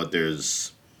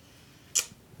 there's...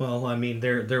 Well,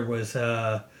 there was...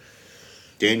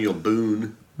 Daniel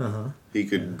Boone. Uh-huh. He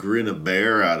could grin a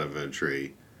bear out of a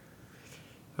tree.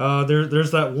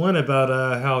 There's that one about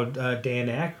how Dan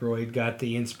Aykroyd got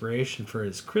the inspiration for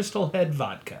his Crystal Head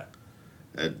vodka.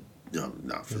 No,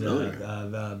 not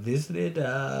familiar. Visited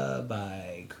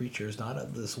by creatures not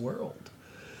of this world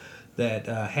that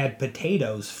had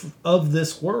potatoes of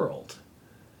this world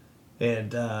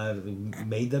and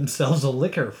made themselves a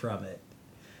liquor from it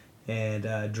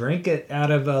and drank it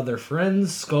out of their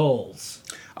friends' skulls.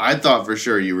 I thought for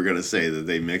sure you were going to say that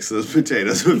they mixed those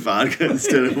potatoes with vodka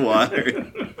instead of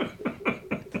water.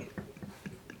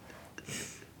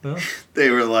 Well,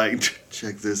 they were like,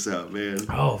 check this out, man.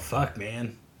 Oh, fuck,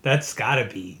 man. That's gotta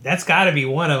be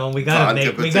one of them. We gotta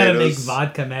make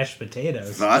vodka mashed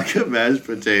potatoes. Vodka mashed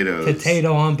potatoes.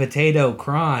 Potato on potato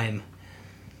crime.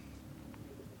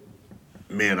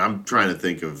 Man, I'm trying to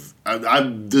think of.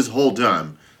 This whole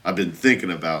time I've been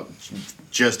thinking about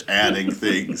just adding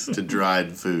things to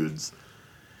dried foods.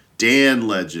 Dan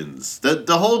Legends.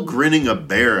 The whole grinning a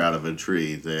bear out of a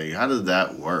tree thing. How did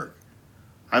that work?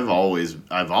 I've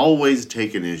always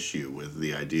taken issue with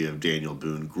the idea of Daniel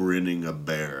Boone grinning a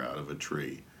bear out of a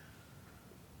tree.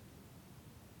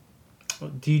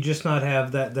 Do you just not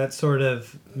have that sort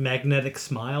of magnetic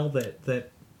smile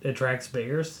that attracts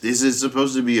bears? Is it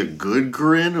supposed to be a good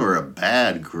grin or a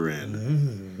bad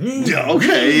grin?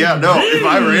 Okay, yeah, no. If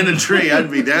I were in a tree,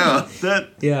 I'd be down.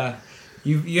 Yeah,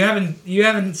 you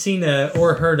haven't seen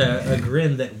or heard a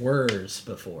grin that whirs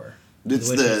before. It's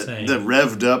the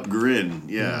revved up grin,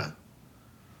 yeah.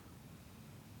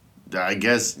 I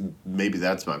guess maybe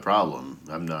that's my problem.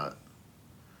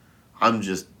 I'm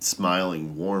just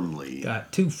smiling warmly.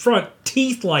 Got two front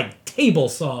teeth like table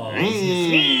saws.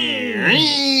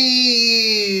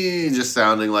 Just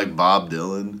sounding like Bob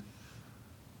Dylan.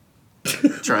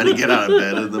 Trying to get out of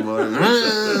bed in the morning.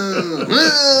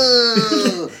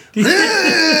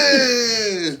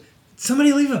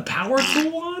 Somebody leave a power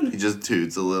tool on? He just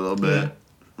toots a little bit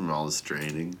from all the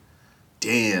straining.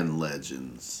 Dan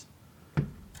Legends.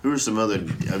 Who are some other...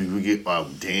 we get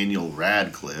Daniel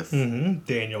Radcliffe. Mm-hmm.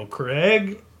 Daniel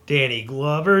Craig. Danny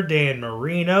Glover. Dan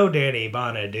Marino. Danny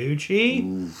Bonaducci.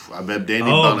 Oof, I bet Danny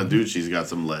Bonaducci's got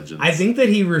some legends. I think that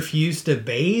he refused to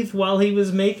bathe while he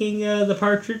was making The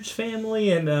Partridge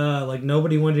Family, and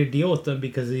nobody wanted to deal with him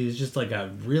because he was just like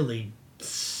a really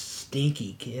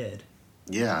stinky kid.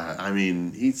 Yeah, I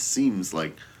mean, he seems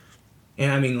like...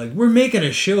 And I mean, we're making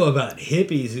a show about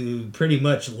hippies who pretty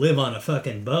much live on a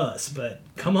fucking bus, but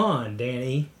come on,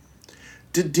 Danny.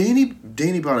 Danny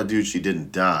Bonaducci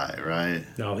didn't die, right?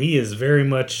 No, he is very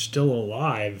much still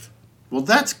alive. Well,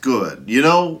 that's good. You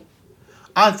know,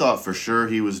 I thought for sure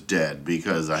he was dead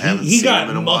because I haven't seen him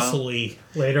in a while. He got muscly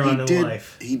later on in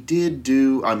life. He did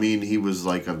do... I mean, he was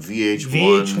like a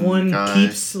VH1 VH1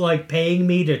 keeps paying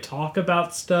me to talk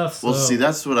about stuff. So. Well, see,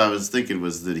 that's what I was thinking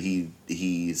was that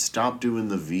he stopped doing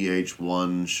the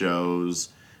VH1 shows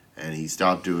and he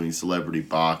stopped doing celebrity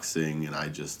boxing, and I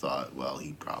just thought, well,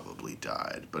 he probably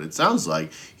died. But it sounds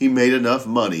like he made enough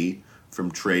money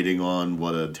from trading on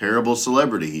what a terrible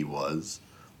celebrity he was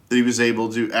that he was able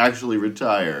to actually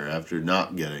retire after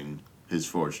not getting his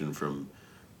fortune from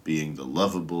being the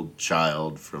lovable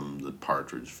child from the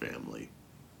Partridge Family.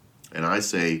 And I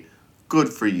say, good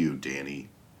for you, Danny.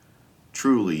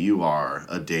 Truly, you are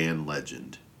a Dan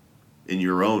legend in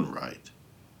your own right.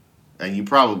 And you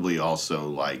probably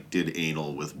also, did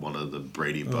anal with one of the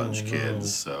Brady Bunch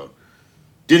kids, so...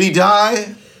 Did he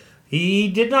die? He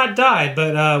did not die,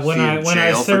 but when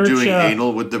I search for doing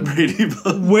anal with the Brady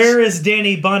Bunch. Where is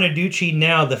Danny Bonaducci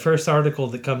now? The first article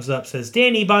that comes up says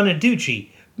Danny Bonaducci,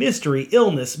 mystery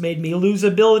illness made me lose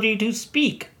ability to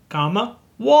speak,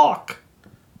 walk.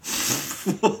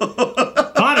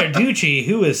 Bonaducci,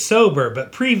 who is sober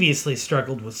but previously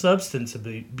struggled with substance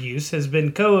abuse, has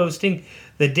been co-hosting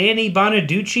the Danny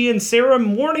Bonaducci and Sarah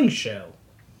morning show.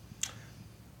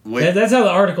 Wait. That's how the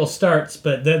article starts,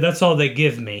 but that's all they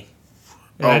give me.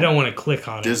 And I don't want to click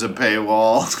on it. There's a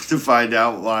paywall to find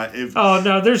out why. Oh,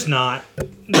 no, there's not.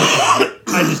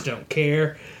 I just don't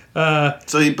care.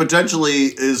 So he potentially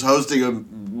is hosting a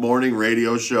morning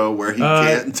radio show where he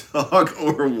can't talk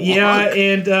or walk. Yeah,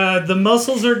 and the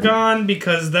muscles are gone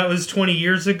because that was 20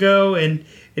 years ago, and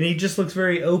he just looks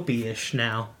very Opie-ish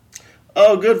now.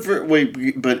 Oh, good for...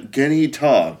 Wait, but can he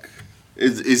talk?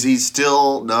 Is he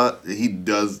still not... He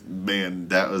does... Man,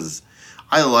 that was...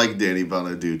 I like Danny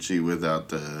Bonaducci without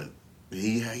the...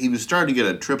 He was starting to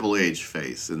get a Triple H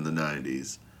face in the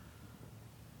 90s.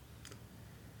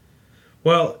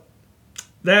 Well,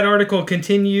 that article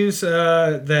continues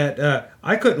that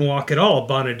I couldn't walk at all,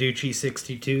 Bonaducci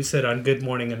 62 said on Good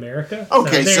Morning America.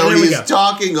 Okay, so he's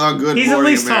talking on Good Morning America. He's at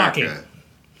least talking.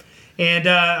 And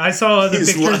I saw other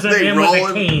pictures of him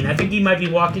with a cane. I think he might be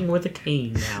walking with a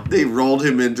cane now. They rolled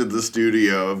him into the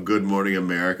studio of Good Morning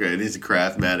America in his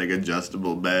Craftmatic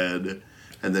adjustable bed.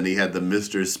 And then he had the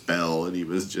Mr. Spell, and he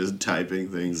was just typing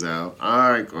things out.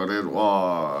 I couldn't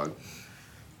walk.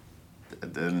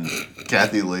 And then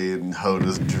Kathy Lee and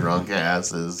Hoda's drunk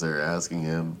asses are asking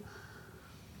him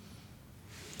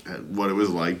what it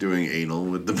was like doing anal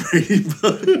with the Brady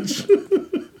Bunch.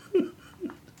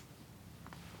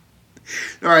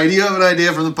 All right, do you have an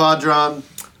idea for the Podron?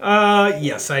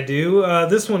 Yes, I do.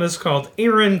 This one is called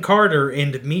Aaron Carter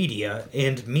and Media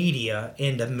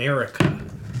and America.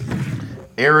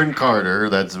 Aaron Carter,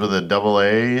 that's with a double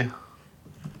A.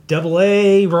 Double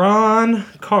A Ron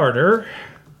Carter.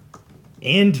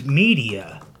 And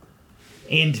media.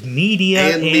 And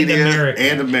media and America.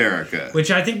 And America.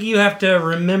 Which I think you have to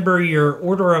remember your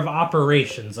order of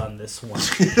operations on this one.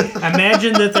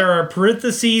 Imagine that there are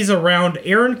parentheses around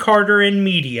Aaron Carter and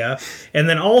media, and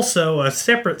then also a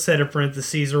separate set of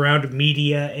parentheses around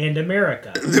media and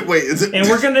America. Wait, is it... And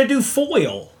we're going to do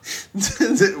foil.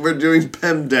 We're doing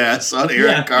PEMDAS on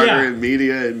Aaron Carter and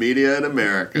media and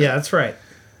America. Yeah, that's right.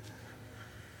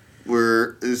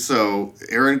 So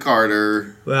Aaron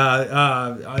Carter.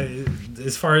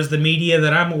 As far as the media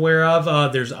that I'm aware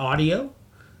of, there's audio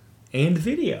and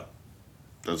video.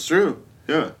 That's true.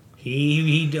 Yeah.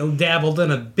 He dabbled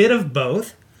in a bit of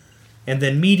both, and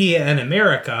then media and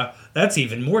America. That's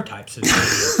even more types of media.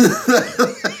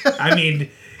 I mean,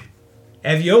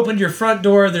 have you opened your front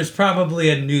door? There's probably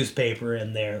a newspaper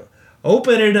in there.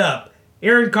 Open it up.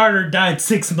 Aaron Carter died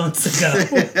 6 months ago.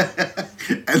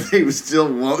 And they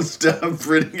still won't stop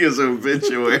printing his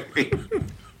obituary.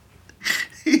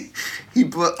 He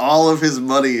put all of his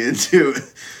money into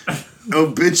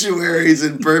obituaries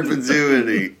in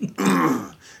perpetuity.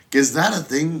 Is that a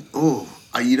thing? Oh,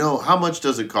 how much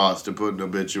does it cost to put an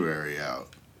obituary out?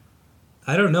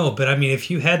 I don't know, but I mean, if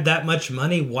you had that much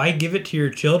money, why give it to your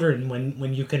children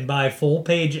when you can buy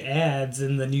full-page ads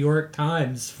in the New York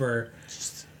Times for...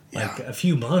 a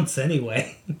few months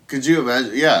anyway. Could you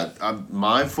imagine? Yeah,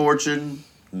 my fortune,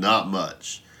 not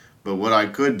much. But what I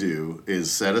could do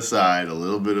is set aside a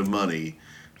little bit of money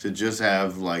to just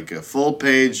have like a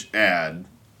full-page ad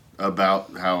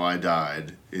about how I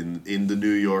died in the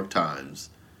New York Times.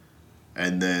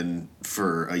 And then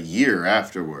for a year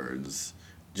afterwards,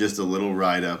 just a little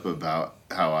write-up about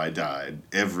how I died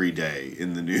every day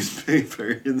in the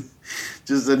newspaper.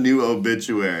 Just a new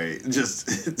obituary.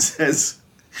 It says...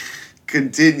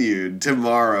 continued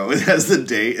tomorrow. It has the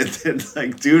date and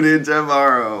then tune in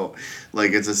tomorrow.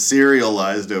 It's a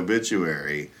serialized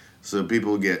obituary. So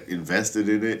people get invested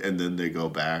in it and then they go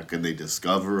back and they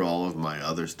discover all of my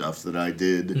other stuff that I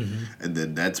did. Mm-hmm. And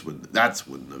then that's when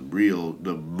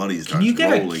the money starts rolling in. Can you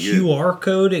get a QR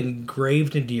code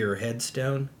engraved into your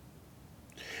headstone?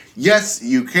 Yes,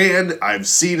 you can. I've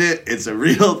seen it. It's a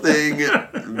real thing.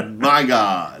 My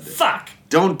God. Fuck.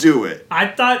 Don't do it. I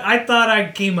thought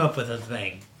I came up with a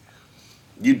thing.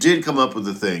 You did come up with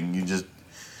a thing. You just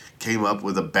came up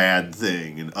with a bad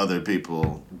thing, and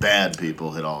bad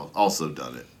people had also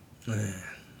done it.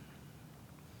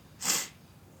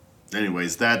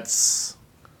 Anyways, that's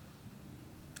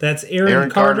Aaron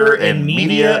Carter and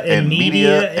media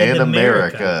and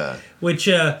America. Which,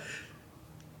 yeah,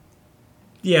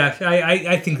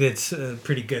 I think that's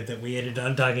pretty good that we ended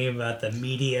on talking about the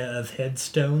media of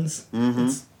headstones. Mm-hmm.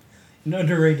 It's an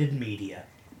underrated media.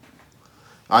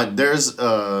 There's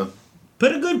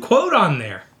put a good quote on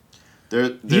there.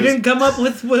 You didn't come up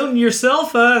with one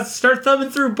yourself. Start thumbing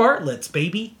through Bartlett's,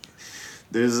 baby.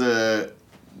 There's a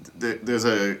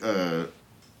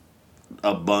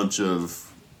bunch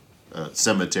of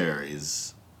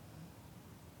cemeteries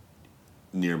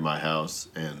near my house,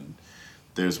 and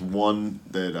there's one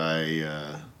that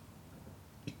I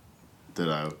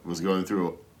was going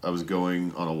through. I was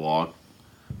going on a walk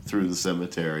through the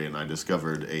cemetery, and I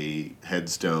discovered a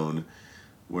headstone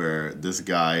where this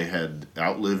guy had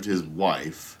outlived his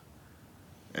wife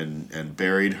and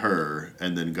buried her,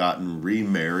 and then gotten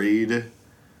remarried,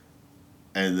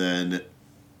 and then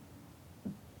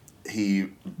he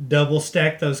double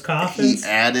stacked those coffins. He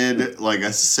added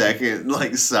a second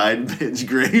side bitch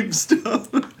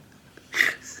gravestone.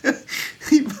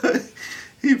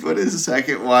 He put his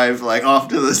second wife off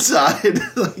to the side.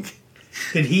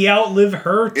 Did he outlive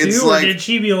her too, or did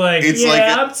she be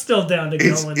I'm still down to go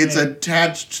in It's there.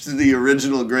 attached to the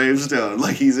original gravestone.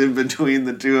 He's in between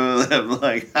the two of them.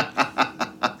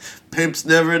 Pimps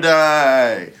never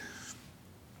die.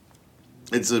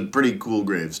 It's a pretty cool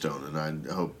gravestone, and I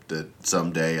hope that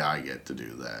someday I get to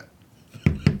do that.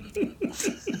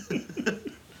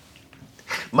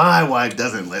 My wife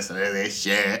doesn't listen to this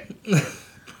shit.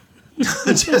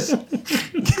 Just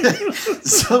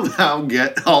somehow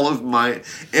get all of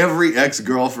every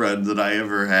ex-girlfriend that I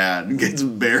ever had gets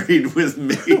buried with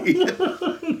me.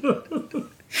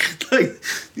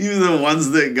 Even the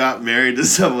ones that got married to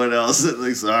someone else,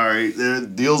 sorry,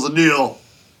 deal's a deal.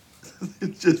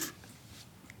 It's just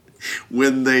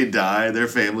when they die, their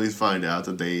families find out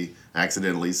that they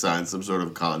accidentally signed some sort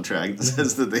of contract that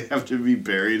says that they have to be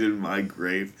buried in my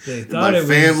grave,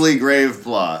 family grave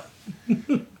plot.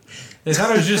 They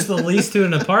thought it was just the lease to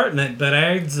an apartment, but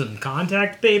I had some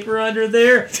contact paper under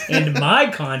there and my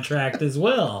contract as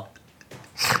well.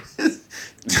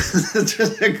 Just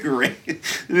an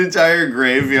entire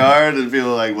graveyard, and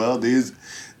people are like, well,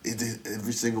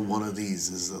 every single one of these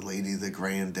is the lady that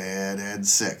granddad had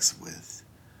sex with.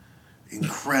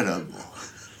 Incredible.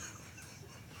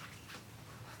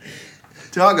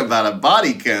 Talk about a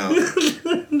body count.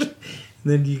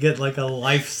 Then you get like a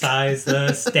life-size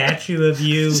statue of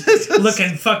you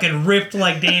looking fucking ripped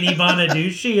like Danny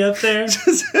Bonaducci up there.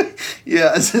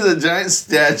 Yeah, it's just a giant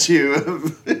statue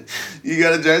of... You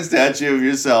got a giant statue of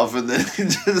yourself, and then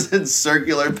just a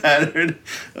circular pattern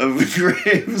of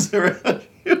graves around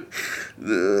you.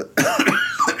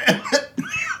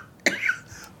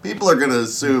 People are going to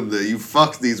assume that you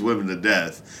fucked these women to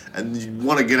death, and you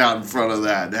want to get out in front of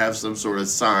that and have some sort of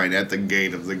sign at the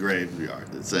gate of the graveyard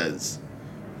that says...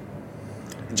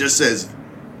 just says,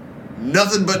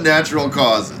 nothing but natural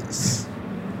causes.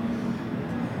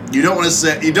 You don't want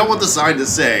the sign to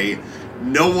say,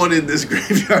 no one in this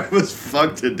graveyard was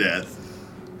fucked to death.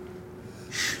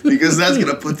 Because that's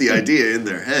going to put the idea in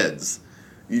their heads.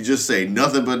 You just say,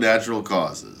 nothing but natural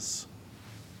causes.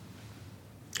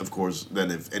 Of course,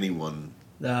 then if anyone...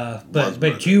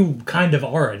 But you kind of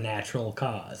are a natural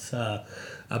cause. A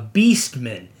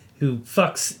beastman who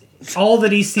fucks all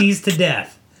that he sees to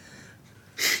death.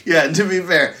 Yeah, to be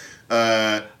fair.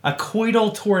 A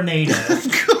coital tornado.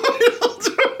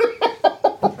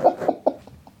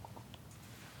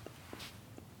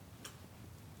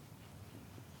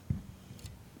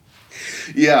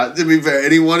 Yeah, to be fair,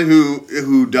 anyone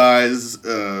who dies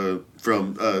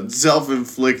from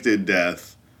self-inflicted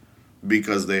death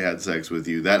because they had sex with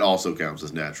you, that also counts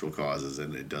as natural causes,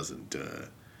 and it doesn't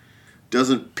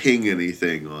ping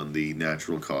anything on the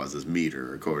natural causes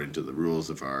meter according to the rules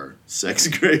of our sex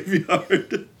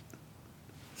graveyard.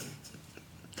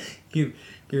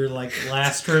 Your like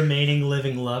last remaining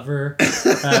living lover.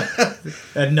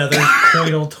 Another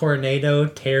coital tornado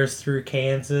tears through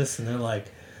Kansas, and they're like,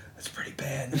 "That's pretty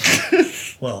bad."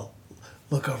 Well,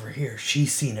 look over here.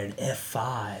 She's seen an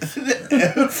F5.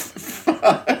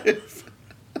 F5.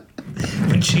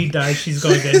 When she dies, she's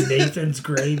going to Nathan's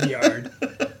graveyard.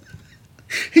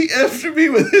 He after me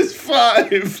with his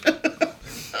 5.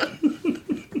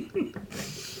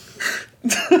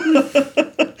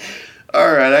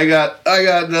 All right, I got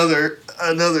another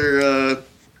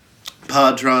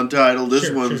Podtron title. This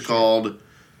one's called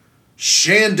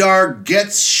Shandar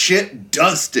Gets Shit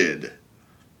Dusted.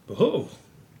 Oh.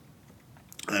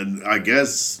 And I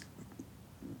guess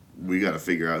we got to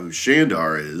figure out who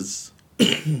Shandar is.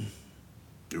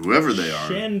 Whoever they are.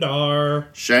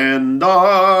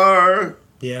 Shandar.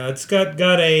 Yeah, it's got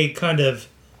a kind of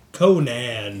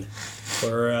Conan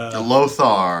or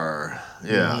Lothar.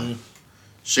 Yeah. Mm-hmm.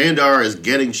 Shandar is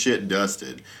getting shit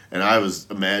dusted, and I was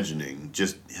imagining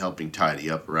just helping tidy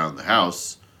up around the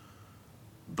house,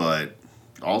 but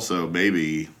also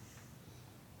maybe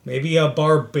a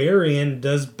barbarian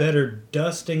does better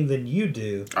dusting than you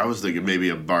do. I was thinking maybe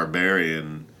a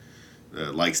barbarian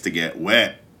likes to get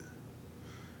wet,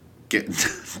 getting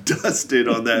dusted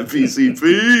on that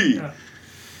PCP. Yeah.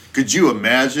 Could you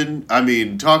imagine? I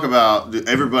mean, talk about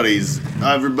everybody's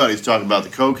talking about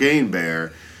the cocaine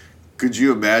bear. Could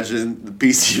you imagine the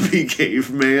PCP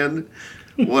caveman?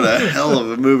 What a hell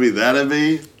of a movie that'd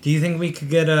be. Do you think we could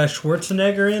get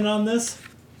Schwarzenegger in on this?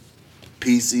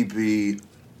 PCP.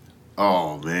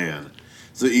 Oh, man.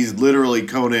 So he's literally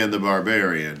Conan the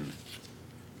Barbarian,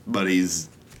 but he's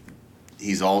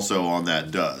also on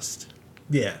that dust.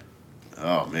 Yeah.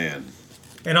 Oh, man.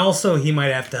 And also, he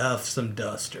might have to huff some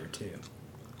dust or two.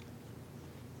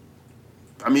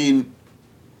 I mean,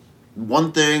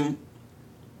 one thing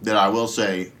that I will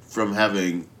say from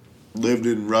having lived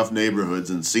in rough neighborhoods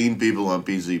and seen people on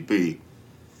PCP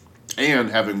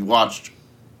and having watched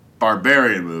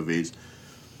barbarian movies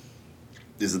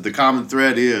is that the common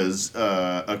thread is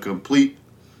a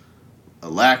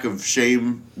lack of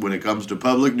shame when it comes to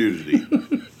public nudity.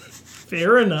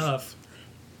 Fair enough.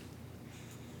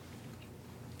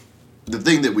 The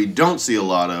thing that we don't see a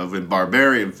lot of in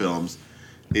barbarian films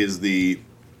is the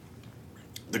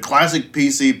classic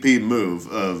PCP move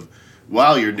of,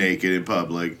 while you're naked in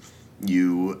public,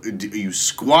 you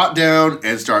squat down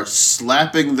and start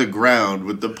slapping the ground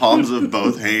with the palms of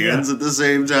both hands at the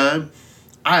same time.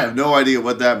 I have no idea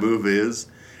what that move is,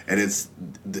 and it's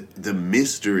the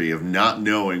mystery of not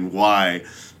knowing why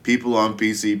people on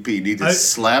PCP need to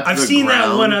slap the ground. I've seen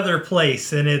that one other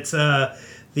place, and it's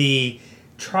the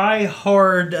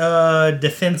try-hard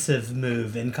defensive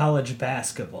move in college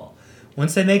basketball.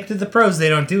 Once they make it to the pros, they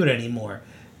don't do it anymore.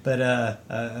 But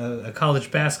a college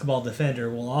basketball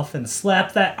defender will often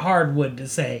slap that hardwood to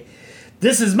say,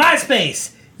 "This is my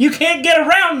space. You can't get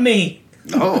around me."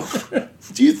 Oh,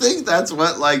 do you think that's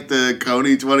what like the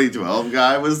Coney 2012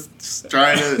 guy was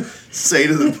trying to say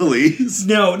to the police?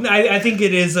 No, I think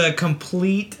it is a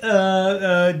complete.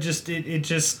 There's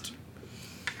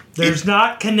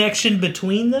not connection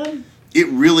between them, It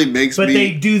really makes but me.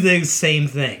 they do the same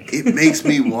thing. It makes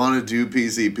me want to do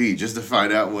PCP just to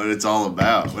find out what it's all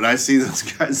about. When I see those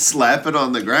guys slapping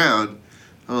on the ground,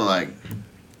 I'm like,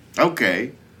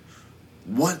 okay,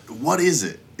 what is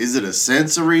it? Is it a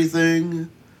sensory thing?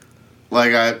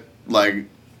 I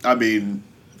mean,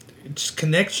 It's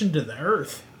connection to the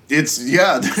earth. it's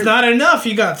It's not enough.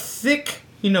 You got thick,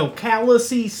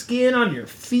 callousy skin on your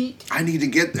feet. I need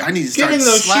to start Getting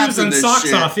those slapping shoes and this socks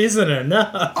shit off isn't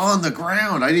enough. on the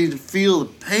ground. I need to feel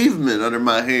the pavement under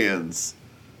my hands.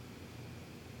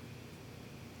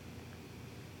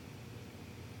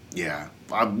 Yeah,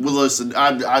 listen.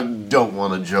 I don't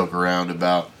want to joke around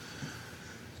about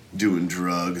doing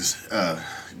drugs.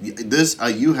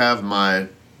 You have my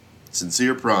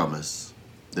sincere promise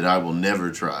that I will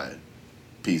never try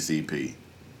PCP.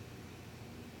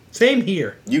 Same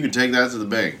here. You can take that to the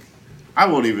bank. I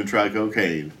won't even try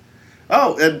cocaine.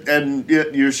 Oh, and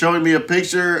you're showing me a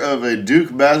picture of a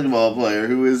Duke basketball player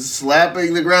who is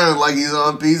slapping the ground like he's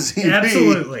on PCP.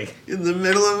 Absolutely. In the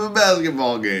middle of a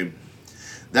basketball game.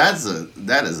 That is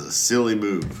a silly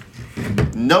move.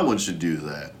 No one should do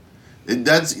that.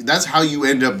 That's how you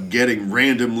end up getting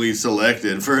randomly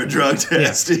selected for a drug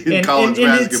test in college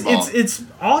basketball. It's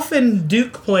often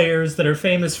Duke players that are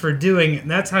famous for doing it,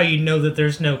 and that's how you know that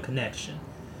there's no connection.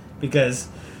 Because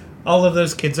all of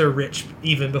those kids are rich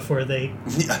even before they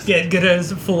get a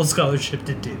full scholarship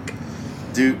to Duke.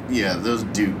 Those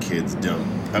Duke kids don't.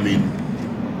 I mean,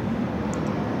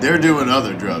 they're doing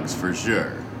other drugs for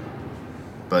sure,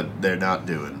 but they're not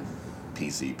doing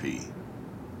PCP.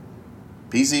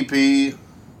 PCP,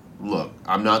 look,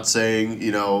 I'm not saying,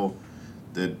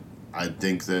 that I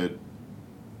think that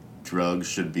drugs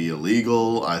should be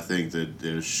illegal. I think that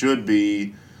there should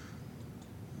be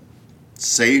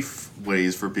safe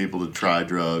ways for people to try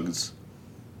drugs.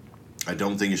 I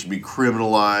don't think it should be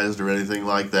criminalized or anything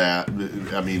like that.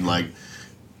 I mean,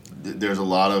 there's a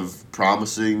lot of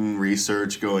promising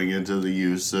research going into the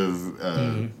use of,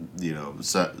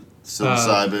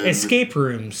 psilocybin. Escape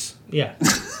rooms, yeah.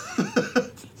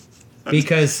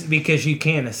 because you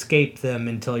can't escape them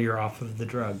until you're off of the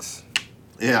drugs.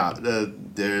 Yeah,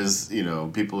 there's,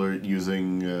 people are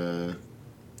using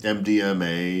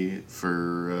MDMA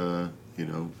for,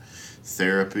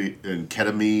 therapy and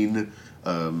ketamine.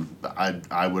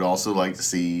 I would also like to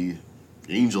see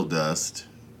angel dust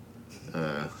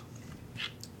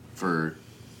for...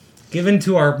 Given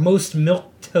to our most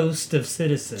milquetoast of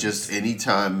citizens. Just any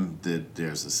time that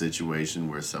there's a situation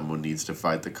where someone needs to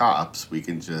fight the cops, we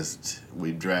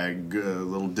drag a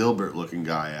little Dilbert-looking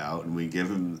guy out and we give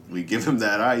him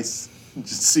that ice, and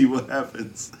just see what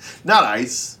happens. Not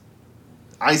ice.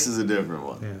 Ice is a different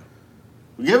one. Yeah.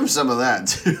 We give him some of that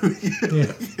too.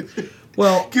 Yeah.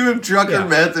 Well, give him trucker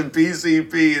meth and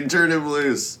PCP and turn him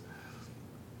loose.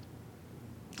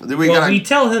 Then we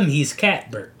tell him he's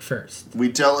Catbert first.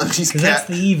 We tell him he's because that's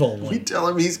the evil one. We tell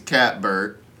him he's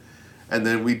Catbert, and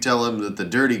then we tell him that the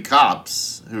dirty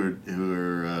cops who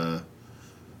are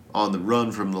on the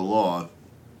run from the law,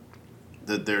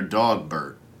 that they're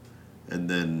Dogbert, and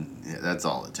then that's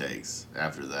all it takes.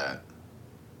 After that,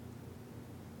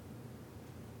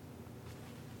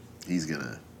 he's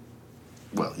gonna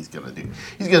do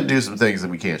some things that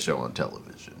we can't show on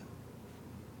television.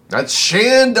 That's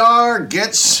Shandar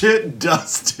gets shit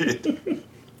dusted.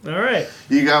 All right.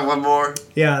 You got one more?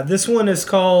 Yeah, this one is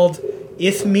called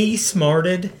If Me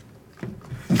Smarted.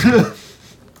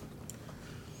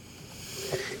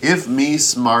 If Me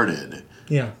Smarted.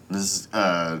 Yeah. This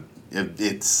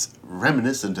it's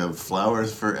reminiscent of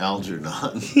Flowers for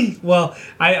Algernon. Well,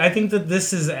 I think that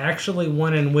this is actually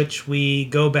one in which we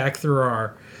go back through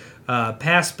our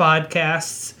past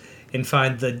podcasts and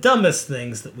find the dumbest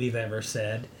things that we've ever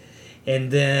said.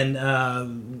 And then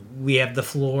we have the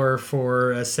floor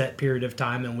for a set period of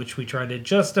time in which we try to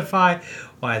justify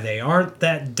why they aren't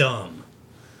that dumb.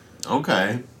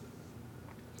 Okay.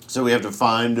 So we have to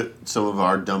find some of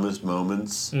our dumbest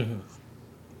moments. Mm-hmm.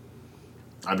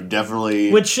 I would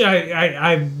definitely... Which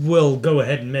I will go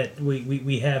ahead and admit,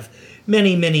 we have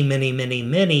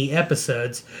many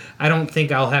episodes. I don't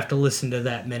think I'll have to listen to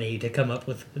that many to come up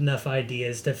with enough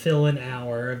ideas to fill an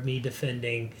hour of me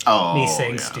defending me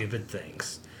saying stupid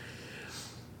things.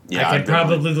 Yeah, I could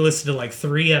probably listen to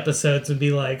 3 episodes and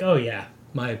be like, oh yeah,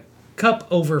 my cup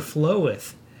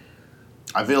overfloweth.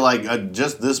 I feel like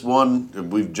just this one,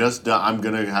 we've just done, I'm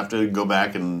going to have to go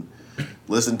back and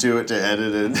listen to it to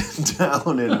edit it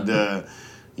down, and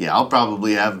yeah, I'll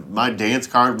probably have my dance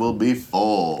card will be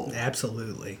full.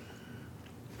 Absolutely.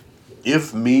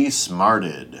 If Me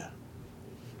Smarted.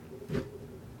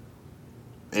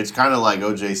 It's kind of like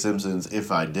O.J. Simpson's If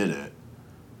I Did It,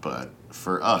 but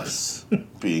for us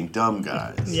being dumb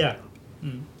guys. Yeah.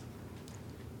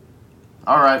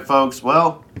 All right, folks.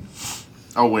 Well,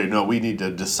 oh wait, no, we need to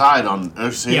decide on.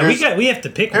 We have to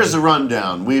pick. Here's the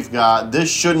rundown. We've got This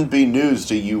Shouldn't Be News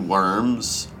to You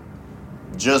Worms.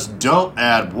 Just Don't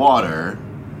Add Water.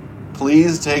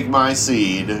 Please Take My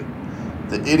Seed.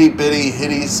 The Itty Bitty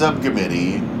Hitty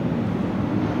Subcommittee.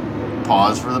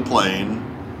 Pause for the Plane.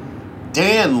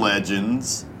 Dan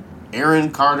Legends,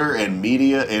 Aaron Carter and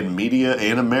Media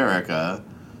and America,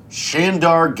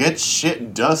 Shandar Gets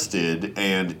Shit Dusted,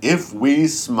 and If We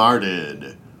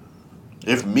Smarted.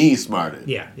 If Me Smarted.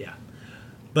 Yeah.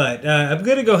 But I'm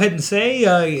going to go ahead and say,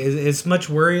 as much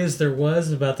worry as there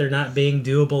was about there not being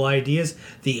doable ideas,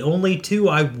 the only two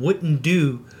I wouldn't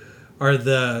do are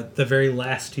the very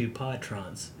last two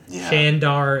Podtrons. Yeah.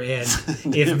 Shandar and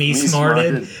If Me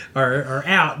Smarted are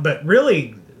out, but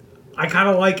really, I kind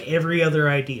of like every other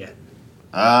idea.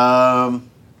 I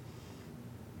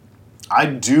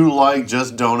do like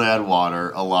Just Don't Add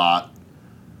Water a lot.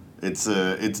 It's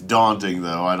daunting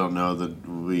though. I don't know that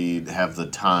we have the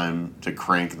time to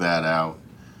crank that out.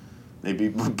 Maybe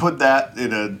put that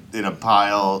in a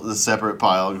pile, a separate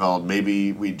pile called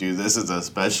Maybe We Do This as a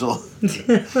Special.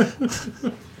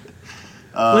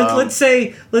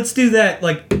 Let's do that.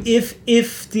 Like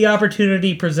if the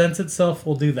opportunity presents itself,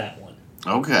 we'll do that one.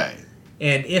 Okay.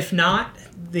 And if not,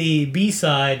 the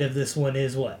B-side of this one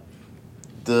is what?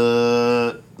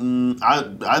 I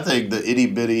think the Itty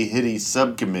Bitty Hitty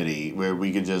Subcommittee, where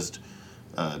we could just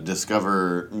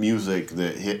discover music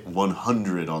that hit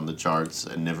 100 on the charts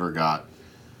and never got,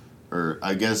 or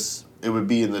I guess it would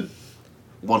be in the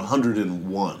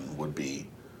 101 would be,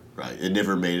 right? It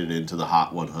never made it into the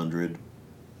Hot 100.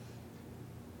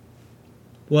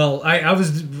 Well, I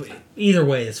was, either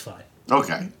way is fine.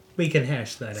 Okay. We can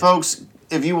hash that out. Folks,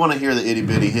 if you want to hear the Itty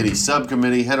Bitty Hitty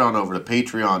Subcommittee, head on over to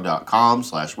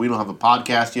patreon.com/we don't have a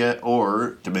podcast yet,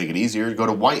 or to make it easier, go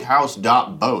to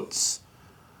whitehouse.boats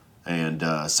and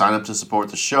sign up to support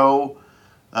the show.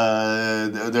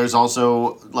 There's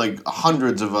also like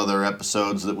hundreds of other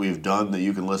episodes that we've done that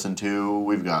you can listen to.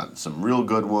 We've got some real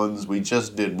good ones. We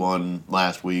just did one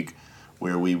last week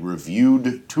where we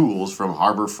reviewed tools from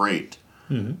Harbor Freight.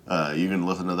 Mm-hmm. You can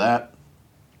listen to that.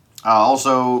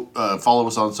 Also, follow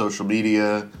us on social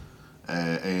media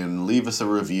and leave us a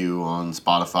review on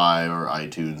Spotify or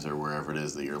iTunes or wherever it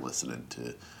is that you're listening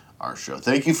to our show.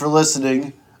 Thank you for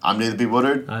listening. I'm Nathan P.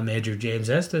 Woodard. I'm Andrew James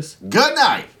Estes. Good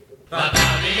night.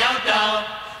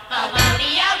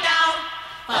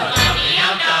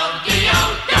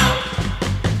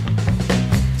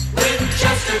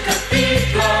 Winchester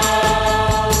Cathedral,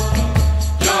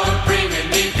 you're bringing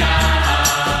me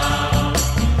down.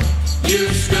 You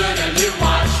stood and